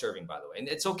self-serving, by the way. And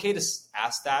it's okay to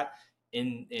ask that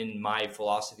in my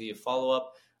philosophy of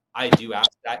follow-up. I do ask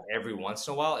that every once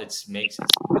in a while. It makes it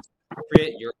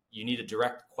appropriate. You need a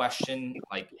direct question,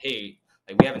 like, hey,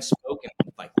 we haven't spoken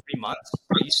in like 3 months.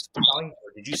 Are you still selling,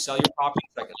 or did you sell your property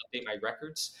so I can update my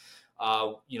records?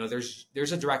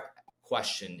 There's a direct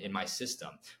question in my system.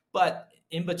 But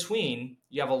in between,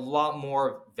 you have a lot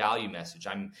more value message.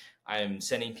 I'm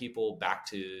sending people back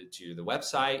to the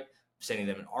website, sending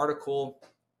them an article.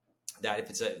 That if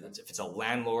it's a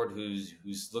landlord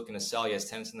who's looking to sell, he has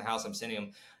tenants in the house, I'm sending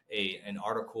him an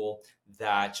article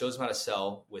that shows him how to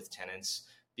sell with tenants,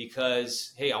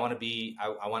 because, hey, I want to be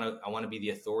the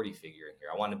authority figure in here.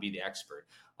 I want to be the expert.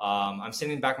 I'm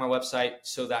sending them back my website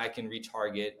so that I can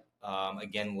retarget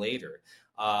again later.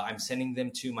 I'm sending them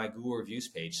to my Google reviews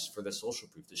page for the social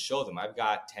proof to show them I've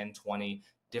got 10, 20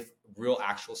 real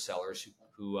actual sellers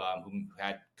who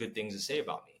had good things to say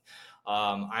about me.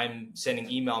 I'm sending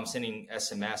email, I'm sending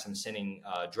SMS, I'm sending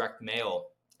direct mail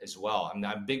as well. I'm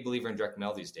a big believer in direct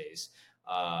mail these days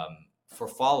for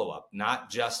follow-up, not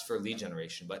just for lead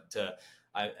generation, but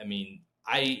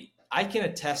I can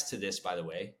attest to this, by the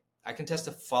way. I can attest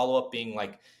to follow-up being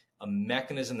like a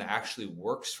mechanism that actually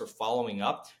works for following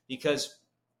up, because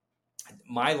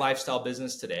my lifestyle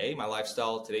today, I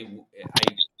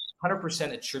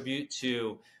 100% attribute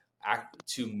to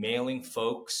mailing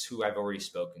folks who I've already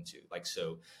spoken to.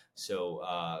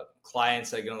 So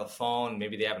clients that get on the phone,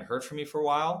 maybe they haven't heard from me for a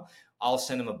while, I'll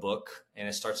send them a book and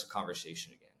it starts a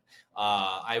conversation again.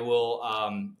 I will,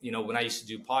 when I used to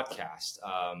do podcasts,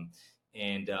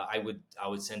 I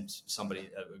would send somebody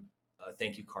a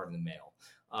thank you card in the mail.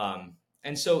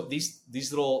 And so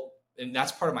these little, and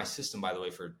that's part of my system, by the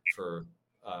way, for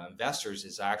investors,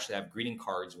 is I actually have greeting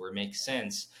cards where it makes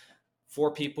sense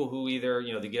for people who either,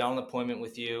 they get on an appointment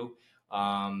with you,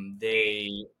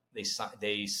 they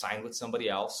signed with somebody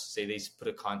else, say they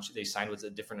signed with a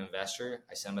different investor.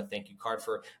 I send them a thank you card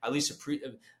for at least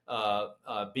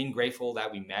being grateful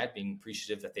that we met, being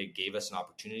appreciative that they gave us an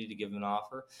opportunity to give them an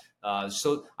offer.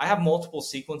 So I have multiple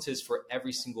sequences for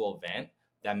every single event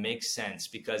that makes sense,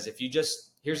 because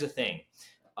here's the thing.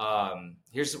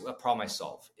 Here's a problem I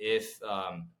solve. If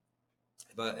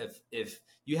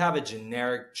you have a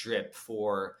generic drip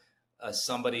for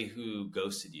somebody who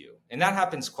ghosted you, and that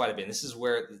happens quite a bit. This is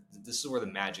where the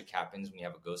magic happens when you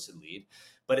have a ghosted lead.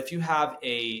 But if you have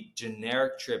a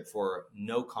generic drip for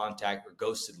no contact or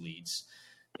ghosted leads,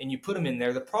 and you put them in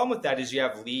there. The problem with that is you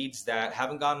have leads that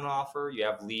haven't gotten an offer. You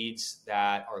have leads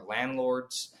that are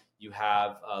landlords. You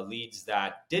have leads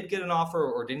that did get an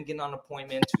offer or didn't get an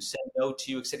appointment, who said no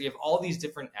to you, etc. You have all these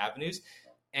different avenues.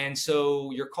 And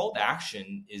so your call to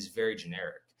action is very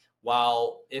generic.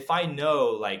 While if I know,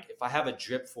 like if I have a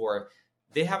drip for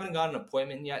they haven't got an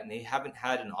appointment yet and they haven't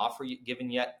had an offer given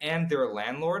yet, and they're a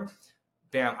landlord,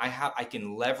 bam, I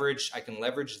can leverage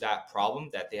that problem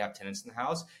that they have tenants in the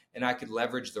house, and I could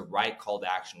leverage the right call to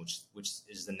action, which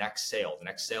is the next sale. The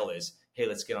next sale is, hey,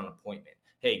 let's get on an appointment.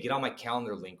 Hey, get on my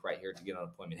calendar link right here to get on an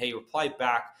appointment. Hey, reply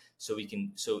back so we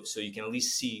can so you can at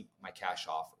least see my cash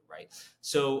offer, right?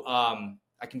 So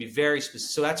I can be very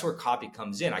specific. So that's where copy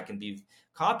comes in. I can be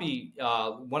copy.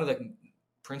 One of the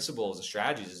principles and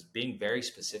strategies is being very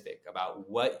specific about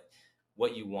what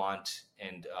you want,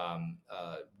 and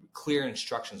clear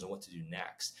instructions on what to do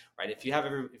next, right? If you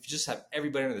just have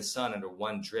everybody under the sun under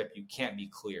one drip, you can't be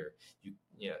clear.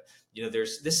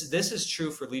 There's this is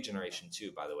true for lead generation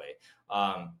too, by the way.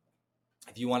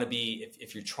 If you want to be,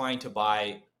 if you're trying to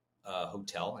buy a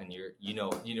hotel and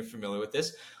you're familiar with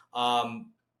this,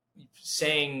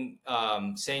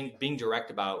 being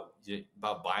direct about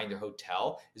buying their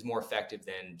hotel is more effective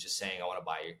than just saying, I want to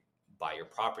buy your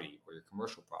property or your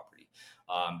commercial property.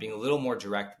 Being a little more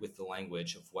direct with the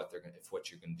language of what you're going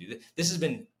to do. This has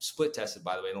been split tested,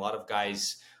 by the way, and a lot of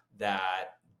guys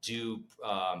that do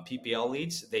PPL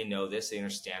leads, they know this, they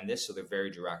understand this, so they're very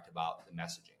direct about the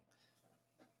messaging.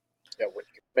 Yeah, which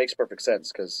makes perfect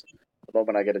sense, because the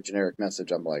moment I get a generic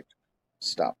message, I'm like,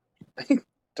 stop.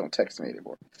 Don't text me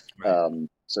anymore. Right.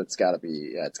 So it's got to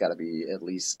be at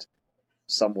least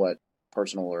somewhat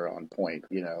personal or on point.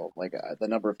 Like the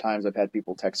number of times I've had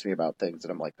people text me about things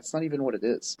and I'm like, that's not even what it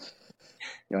is.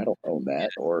 I don't own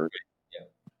that or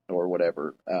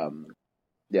whatever.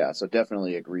 So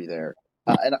definitely agree there.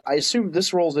 And I assume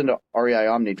this rolls into REI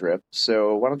OmniDrip.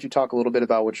 So why don't you talk a little bit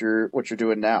about what you're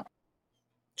doing now?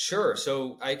 Sure.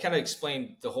 So I kind of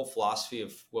explained the whole philosophy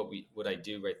of what I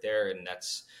do right there, and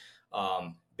that's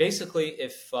basically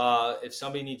if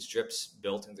somebody needs drips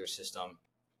built into their system,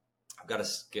 I've got a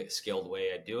scaled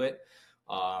way I do it,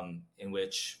 in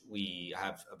which we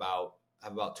have about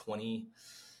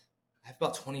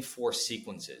 24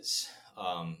 sequences,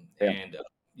 and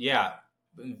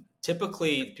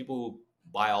typically people who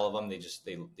buy all of them, they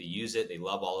use it, they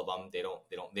love all of them,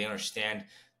 they understand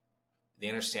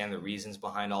the reasons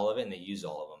behind all of it, and they use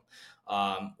all of them.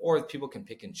 Or people can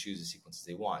pick and choose the sequences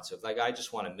they want. So if like I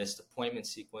just want a missed appointment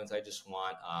sequence, I just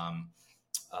want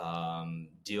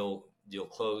deal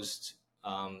closed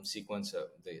sequence,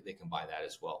 they can buy that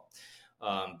as well.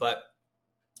 But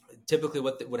typically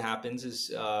what happens is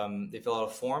they fill out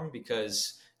a form,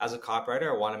 because as a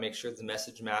copywriter, I want to make sure the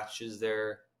message matches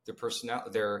their personnel,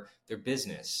 their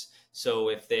business. So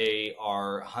if they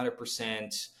are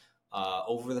 100%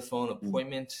 over the phone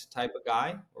appointment type of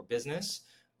guy or business,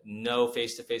 no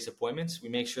face-to-face appointments, we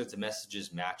make sure that the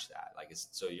messages match that. Like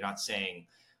so you're not saying,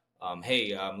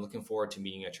 hey, I'm looking forward to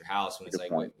meeting you at your house, when it's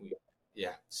like,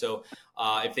 So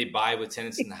if they buy with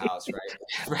tenants in the house, right?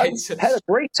 Right. I had a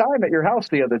great time at your house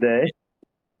the other day.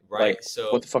 Right. Like,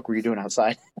 so what the fuck were you doing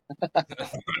outside? Right,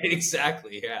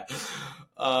 exactly. Yeah.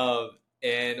 So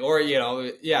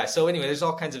anyway, there's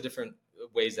all kinds of different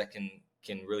ways that can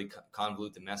really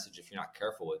convolute the message if you're not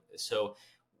careful with it. So,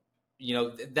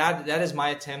 that is my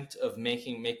attempt of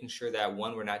making sure that,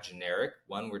 one, we're not generic,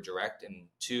 one, we're direct, and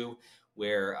two,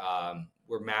 we're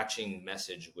matching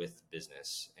message with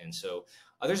business. And so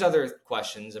there's other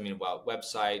questions, about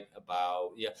website,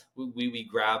 about, we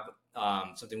grab,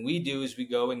 something we do is we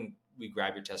go and we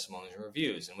grab your testimonials and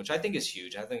reviews, and which I think is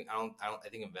huge. I think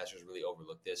investors really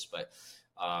overlook this, but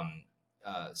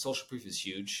social proof is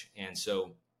huge. And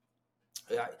so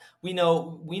we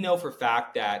know for a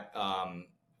fact that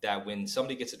that when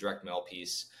somebody gets a direct mail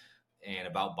piece and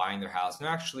about buying their house, and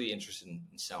they're actually interested in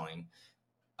selling,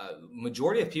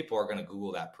 majority of people are going to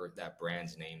Google that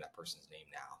brand's name, that person's name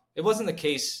now. It wasn't the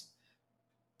case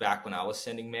back when I was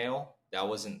sending mail. That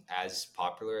wasn't as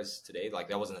popular as today. Like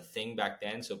that wasn't a thing back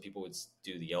then. So people would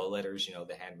do the yellow letters,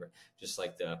 the hand, just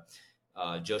like the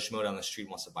Joe Schmo down the street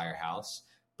wants to buy your house.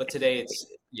 But today it's,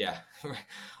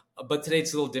 but today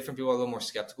it's a little different. People are a little more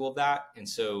skeptical of that. And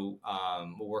so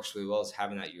what works really well is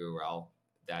having that URL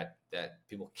that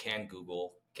people can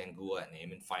Google that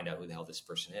name and find out who the hell this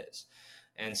person is.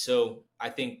 And so I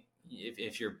think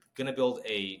if you're going to build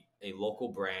a local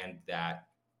brand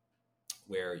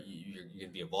where you're going to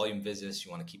be a volume business,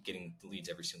 you want to keep getting the leads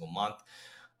every single month,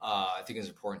 I think it's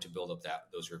important to build up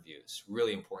those reviews.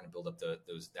 Really important to build up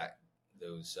those.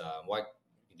 Why?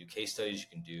 You do case studies.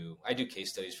 I do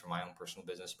case studies for my own personal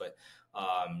business, but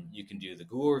you can do the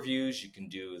Google reviews. You can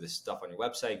do the stuff on your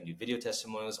website. You can do video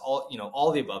testimonials,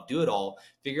 all the above. Do it all.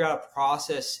 Figure out a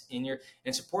process and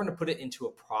it's important to put it into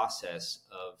a process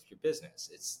of your business.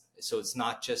 It's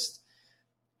not just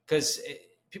because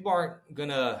people aren't going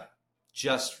to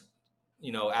just,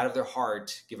 out of their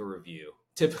heart, give a review.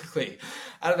 Typically,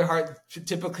 out of their heart,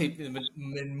 the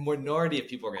minority of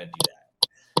people are going to do that.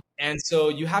 And so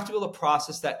you have to build a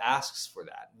process that asks for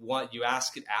that. You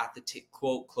ask it at the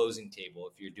quote closing table.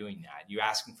 If you're doing that, you're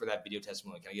asking for that video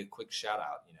testimony. Can I get a quick shout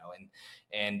out?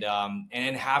 And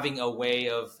having a way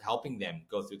of helping them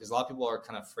go through, because a lot of people are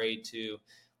kind of afraid to,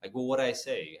 like, well, what do I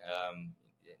say?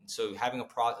 So having a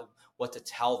process, what to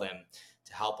tell them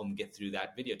to help them get through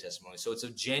that video testimony. So it's a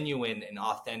genuine and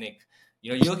authentic.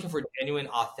 You're looking for genuine,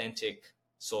 authentic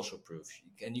social proof,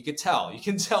 and you can tell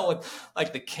with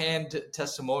like the canned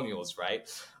testimonials, right?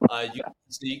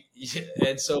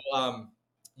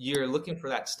 You're looking for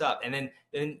that stuff, and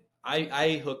then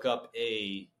I hook up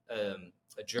a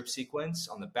drip sequence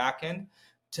on the back end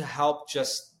to help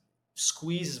just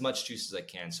squeeze as much juice as I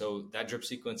can. So that drip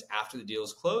sequence after the deal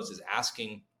is closed is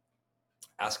asking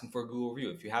for a Google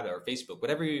review if you have that, or Facebook,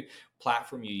 whatever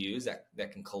platform you use that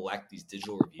can collect these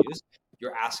digital reviews.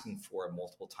 You're asking for it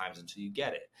multiple times until you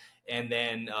get it. And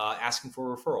then asking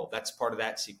for a referral. That's part of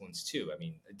that sequence too. I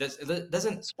mean,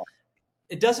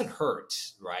 it doesn't hurt,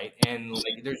 right? And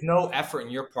like, there's no effort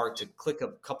in your part to click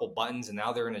a couple buttons and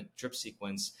now they're in a drip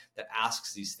sequence that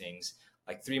asks these things.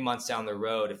 Like 3 months down the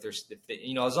road,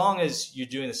 as long as you're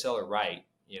doing the seller right,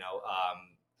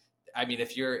 I mean,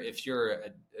 if you're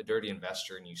a dirty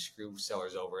investor and you screw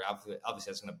sellers over, obviously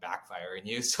that's going to backfire in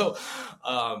you. So,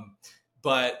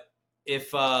 but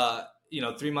if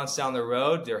 3 months down the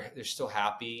road they're still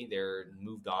happy, they're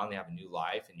moved on, they have a new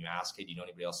life, and you ask, hey, do you know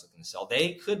anybody else looking to sell?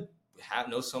 They could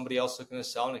know somebody else looking to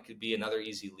sell, and it could be another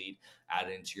easy lead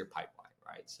added into your pipeline,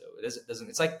 right? So it doesn't.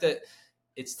 It's like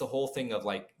it's the whole thing of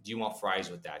like, do you want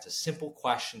fries with that? It's a simple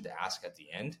question to ask at the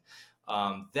end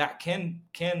that can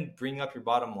bring up your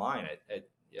bottom line at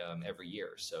every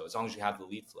year. So as long as you have the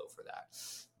lead flow for that,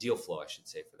 deal flow, I should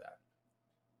say, for that.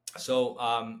 So,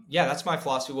 that's my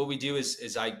philosophy. What we do is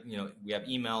we have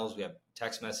emails, we have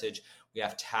text message, we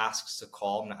have tasks to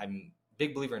call. I'm a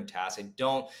big believer in tasks.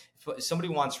 If somebody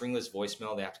wants ringless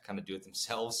voicemail, they have to kind of do it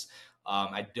themselves.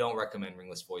 I don't recommend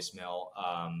ringless voicemail.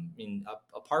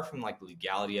 Apart from like the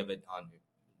legality of it on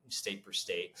state per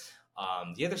state,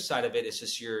 the other side of it is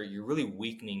just you're really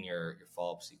weakening your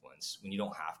follow-up sequence when you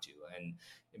don't have to. And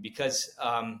because,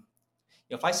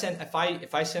 if I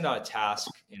send out a task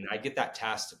and I get that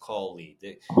task to call a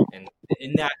lead, and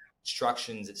in that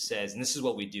instructions it says, and this is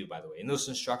what we do, by the way, in those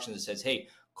instructions it says, hey,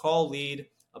 call lead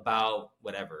about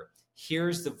whatever.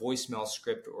 Here's the voicemail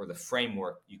script or the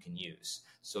framework you can use,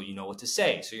 so you know what to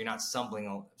say. So you're not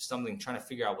stumbling, trying to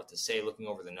figure out what to say, looking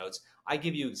over the notes. I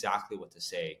give you exactly what to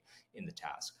say in the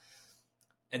task.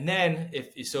 And then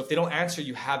if they don't answer,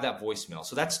 you have that voicemail.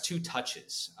 So that's 2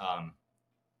 touches.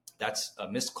 That's a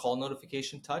missed call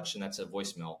notification touch, and that's a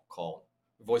voicemail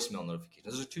notification.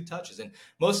 Those are 2 touches. And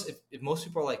if most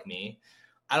people are like me,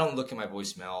 I don't look at my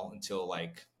voicemail until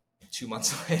like 2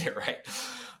 months later, right?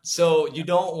 So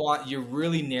you're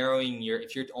really narrowing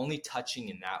if you're only touching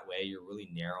in that way, you're really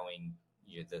narrowing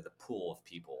the pool of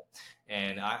people.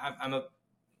 And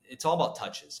it's all about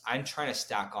touches. I'm trying to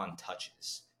stack on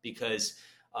touches because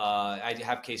I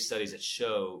have case studies that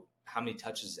show how many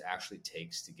touches it actually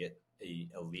takes to get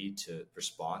a lead to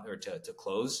respond or to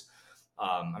close.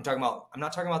 I'm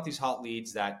not talking about these hot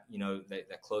leads that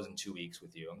close in 2 weeks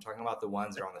with you. I'm talking about the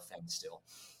ones that are on the fence still.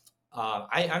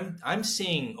 I'm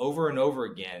seeing over and over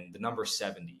again the number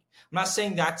 70. I'm not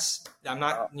saying that's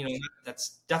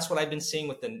what I've been seeing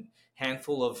with the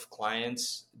handful of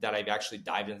clients that I've actually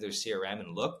dived into their CRM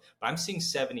and looked, but I'm seeing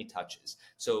 70 touches.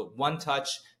 So 1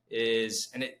 touch is,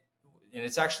 and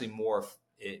it's actually more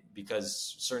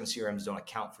because certain CRMs don't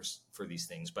account for these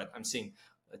things, but I'm seeing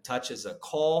a touch as a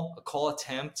call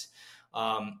attempt,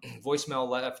 voicemail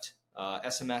left,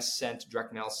 SMS sent,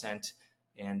 direct mail sent,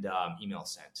 and email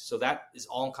sent. So that is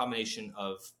all in combination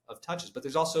of touches. But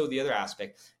there's also the other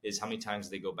aspect is how many times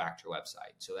they go back to your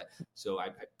website. So I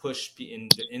push in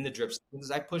the drips.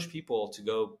 I push people to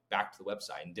go back to the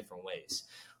website in different ways.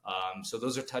 So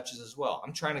those are touches as well.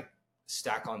 I'm trying to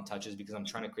stack on touches because I'm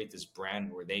trying to create this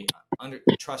brand where they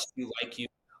trust you, like you,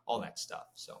 all that stuff.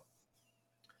 So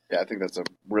yeah, I think that's a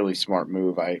really smart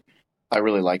move. I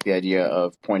really like the idea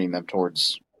of pointing them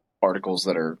towards articles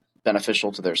that are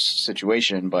beneficial to their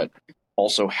situation, but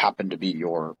also happen to be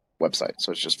your website.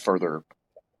 So it's just further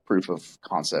proof of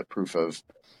concept, proof of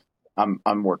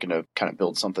I'm working to kind of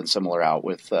build something similar out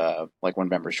with like when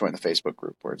members join the Facebook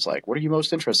group where it's like, what are you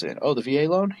most interested in? Oh, the VA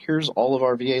loan? Here's all of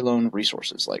our VA loan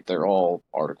resources. Like they're all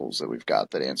articles that we've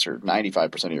got that answer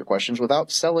 95% of your questions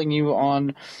without selling you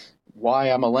on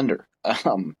why I'm a lender,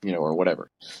 or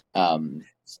whatever.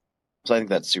 So I think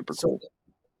that's super cool.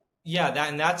 Yeah,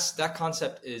 that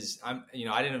concept is I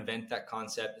didn't invent that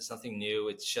concept. It's nothing new.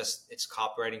 It's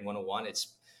copywriting 101.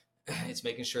 It's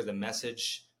making sure the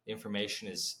message, the information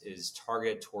is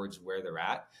targeted towards where they're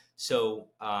at. So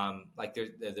like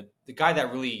the guy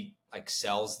that really like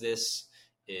sells this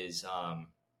is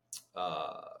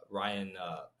Ryan,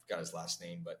 forgot his last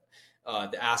name, but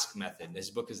the Ask Method. His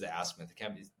book is the Ask Method.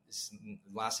 His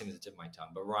last name is the tip of my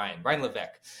tongue, but Ryan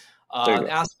Levesque.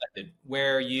 The Ask Method,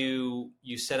 where you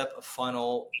set up a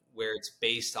funnel where it's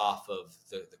based off of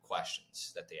the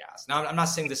questions that they ask. Now, I'm not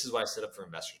saying this is what I set up for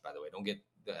investors, by the way. I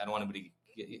don't want anybody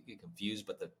to get confused,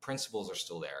 but the principles are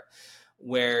still there.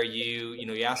 Where you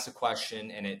ask the question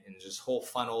and this whole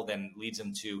funnel then leads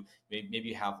them to maybe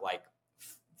you have like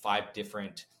 5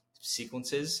 different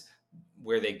sequences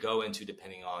where they go into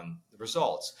depending on the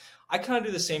results. I kind of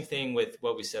do the same thing with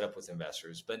what we set up with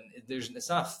investors, but it's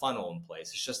not a funnel in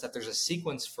place. It's just that there's a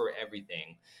sequence for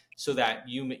everything so that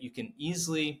you can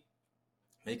easily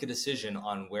make a decision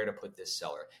on where to put this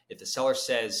seller. If the seller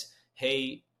says,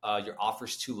 hey, your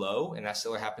offer's too low, and that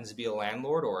seller happens to be a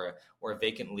landlord or a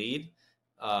vacant lead,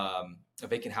 a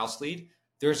vacant house lead,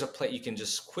 there's a place you can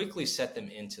just quickly set them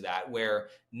into that, where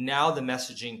now the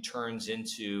messaging turns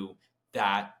into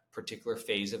that particular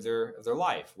phase of their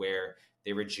life where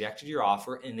they rejected your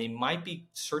offer and they might be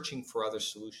searching for other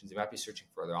solutions. They might be searching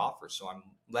for other offers. So I'm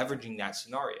leveraging that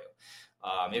scenario.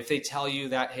 If they tell you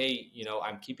that, hey,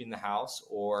 I'm keeping the house,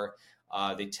 or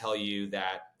they tell you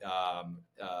that,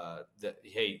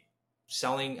 hey,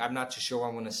 selling, I'm not too sure when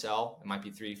I'm going to sell. It might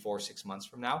be 3, 4, 6 months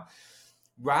from now.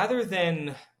 Rather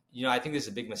than, I think there's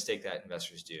a big mistake that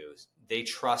investors do. They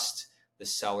trust the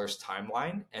seller's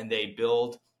timeline and they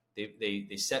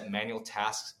they set manual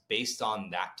tasks based on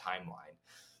that timeline,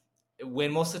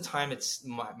 when most of the time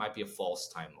might be a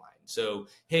false timeline. So,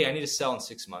 hey, I need to sell in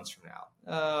 6 months from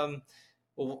now.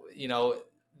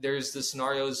 There's the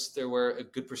scenarios there where a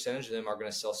good percentage of them are going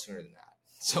to sell sooner than that.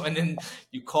 So, and then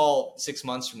you call 6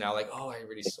 months from now, like, oh, I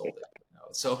already sold it.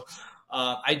 So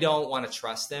I don't want to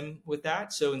trust them with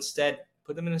that. So instead,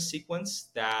 put them in a sequence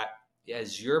that,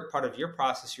 as your part of your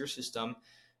process, your system,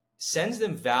 sends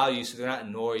them value so they're not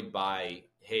annoyed by,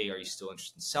 hey, are you still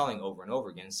interested in selling, over and over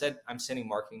again. Instead, I'm sending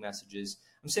marketing messages.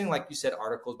 I'm sending, like you said,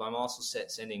 articles, but I'm also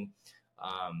sending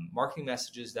marketing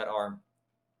messages that are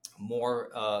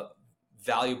more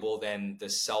valuable than the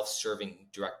self-serving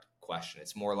direct question.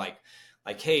 It's more like,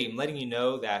 hey, I'm letting you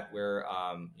know that we're,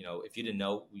 if you didn't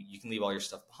know, you can leave all your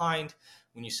stuff behind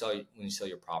when you sell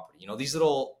your property. These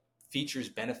little features,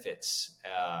 benefits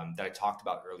that I talked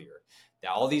about earlier.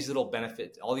 Now, all these little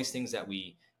benefits, all these things that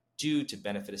we do to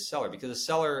benefit a seller, because a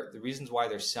seller, the reasons why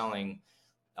they're selling,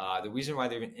 the reason why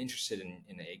they're even interested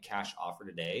in a cash offer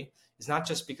today is not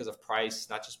just because of price,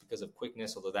 not just because of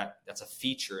quickness, although that's a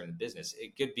feature in the business.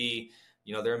 It could be,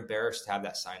 they're embarrassed to have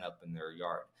that sign up in their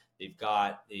yard. They've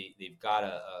got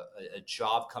a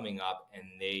job coming up and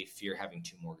they fear having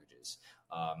 2 mortgages,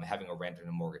 having a rent and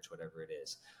a mortgage, whatever it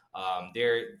is.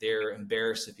 They're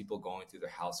embarrassed of people going through their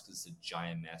house because it's a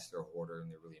giant mess. They're a hoarder and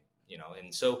they're really,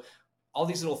 and so all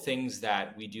these little things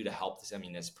that we do to help this,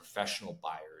 as professional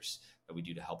buyers that we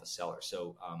do to help a seller.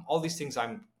 So all these things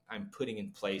I'm putting in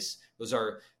place, those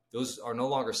are no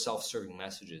longer self-serving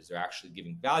messages. They're actually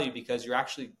giving value because you're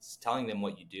actually telling them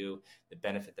what you do, the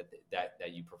benefit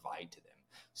that you provide to them.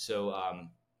 So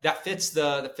that fits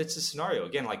the scenario.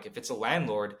 Again, like if it's a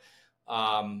landlord,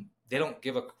 they don't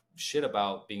give a shit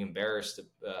about being embarrassed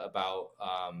about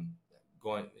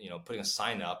putting a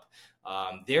sign up.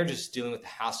 They're just dealing with the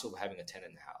hassle of having a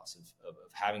tenant in the house, of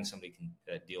having somebody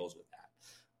that deals with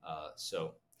that.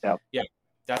 So yeah,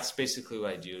 that's basically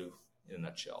what I do in a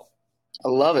nutshell. I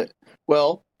love it.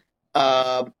 Well,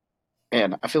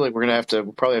 man, I feel like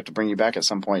we'll probably have to bring you back at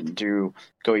some point and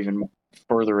go even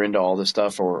further into all this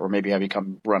stuff, or maybe have you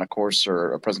come run a course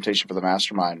or a presentation for the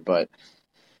mastermind. But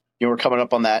we're coming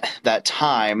up on that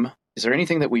time. Is there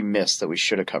anything that we missed that we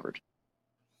should have covered?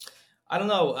 I don't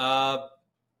know. I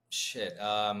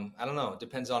don't know. It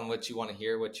depends on what you want to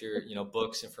hear, what your,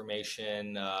 books,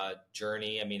 information,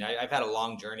 journey. I've had a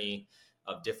long journey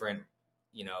of different,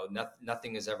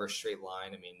 nothing is ever a straight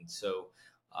line.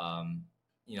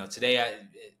 Today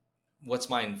what's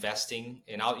my investing?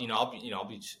 And I'll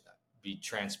be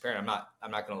transparent.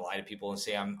 I'm not going to lie to people and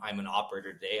say I'm an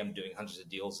operator today. I'm doing hundreds of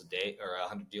deals a day or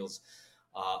 100 deals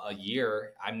a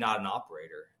year. I'm not an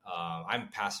operator. I'm a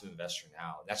passive investor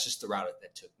now. That's just the route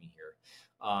that took me here.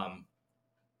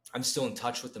 I'm still in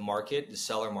touch with the market, the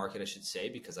seller market, I should say,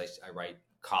 because I write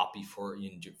copy for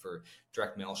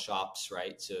direct mail shops,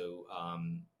 right? So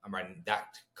I'm writing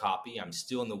that copy. I'm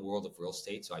still in the world of real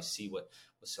estate, so I see what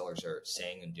sellers are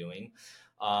saying and doing.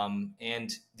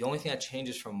 And the only thing that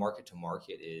changes from market to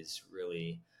market is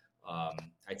really,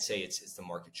 I'd say it's the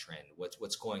market trend.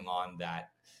 What's going on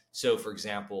that. So for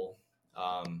example,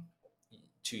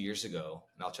 2 years ago,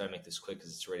 and I'll try to make this quick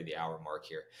because it's already the hour mark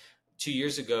here. 3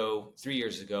 years ago,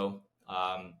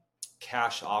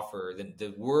 cash offer,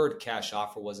 the word cash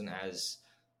offer wasn't as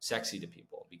sexy to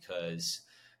people because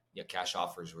cash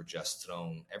offers were just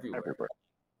thrown everywhere.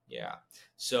 Yeah.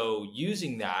 So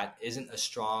using that isn't a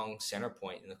strong center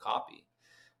point in the copy.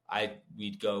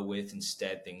 We'd go with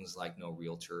instead things like no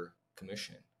realtor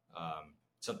commission,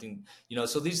 something,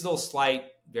 so these little slight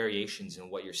variations in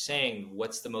what you're saying.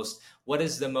 What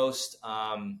is the most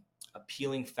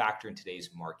appealing factor in today's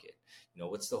market?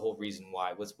 What's the whole reason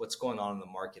why? What's going on in the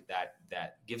market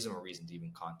that gives them a reason to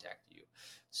even contact you?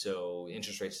 So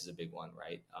interest rates is a big one,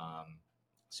 right?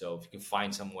 So if you can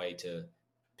find some way to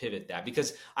pivot that,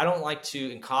 because I don't like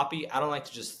to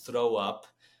just throw up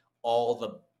all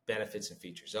the benefits and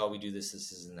features. Oh, we do this,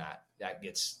 and that. That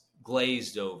gets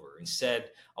glazed over.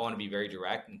 Instead, I want to be very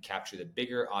direct and capture the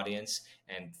bigger audience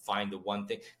and find the one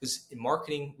thing. Because in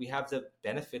marketing, we have the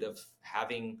benefit of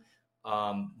having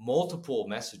multiple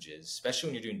messages, especially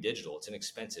when you're doing digital. It's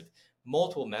inexpensive.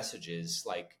 Multiple messages,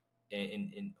 like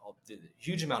in the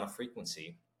huge amount of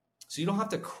frequency. So you don't have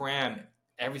to cram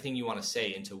everything you want to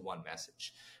say into one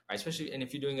message, right? Especially, and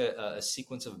if you're doing a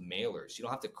sequence of mailers, you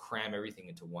don't have to cram everything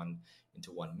into one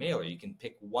mailer. You can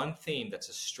pick one theme that's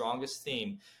the strongest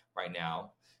theme right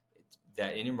now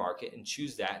that in your market and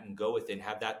choose that and go with it and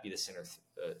have that be the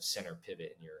center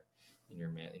pivot in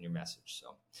your message.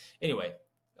 So anyway,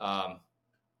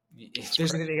 if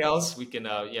there's anything else we can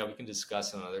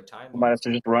discuss another time. We might have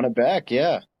to just run it back.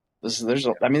 Yeah. There's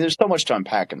so much to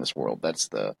unpack in this world. That's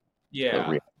the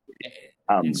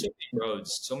and so many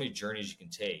roads, so many journeys you can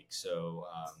take. So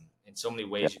in so many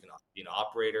ways you can be an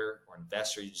operator or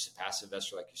investor. You're just a passive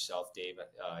investor like yourself, Dave.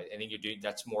 I think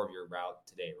that's more of your route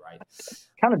today, right?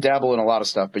 Kind of dabble in a lot of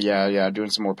stuff, but yeah, doing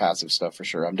some more passive stuff for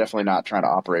sure. I'm definitely not trying to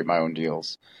operate my own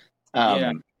deals.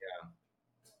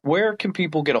 Where can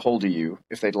people get a hold of you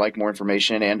if they'd like more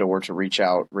information and or to reach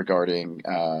out regarding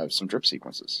some drip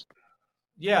sequences?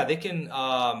 Yeah, they can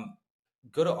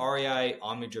go to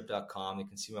reiomnidrip.com. They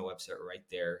can see my website right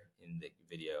there in the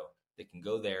video. They can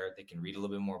go there. They can read a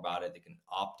little bit more about it. They can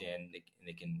opt in.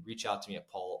 They can reach out to me at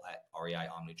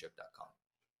paul@reiomnidrip.com.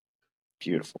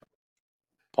 Beautiful.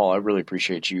 Paul, I really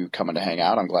appreciate you coming to hang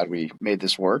out. I'm glad we made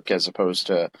this work as opposed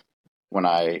to when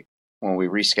we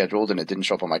rescheduled and it didn't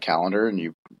show up on my calendar and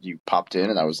you popped in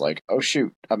and I was like, oh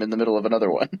shoot, I'm in the middle of another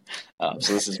one.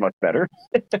 So this is much better.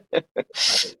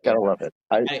 Gotta love it.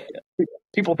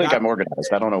 People think I'm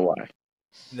organized. I don't know why.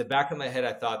 In the back of my head,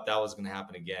 I thought that was going to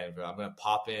happen again, but I'm going to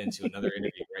pop into another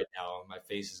interview right now. And my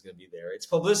face is going to be there. It's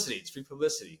publicity. It's free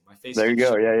publicity. My face. There you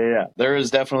go. Yeah. There is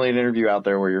definitely an interview out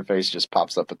there where your face just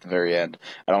pops up at the very end.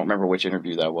 I don't remember which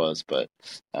interview that was, but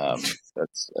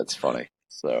that's funny.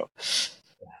 So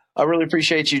I really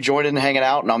appreciate you joining and hanging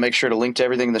out, and I'll make sure to link to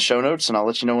everything in the show notes, and I'll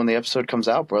let you know when the episode comes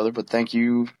out, brother. But thank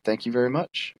you very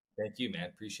much. Thank you, man.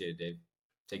 Appreciate it, Dave.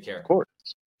 Take care. Of course.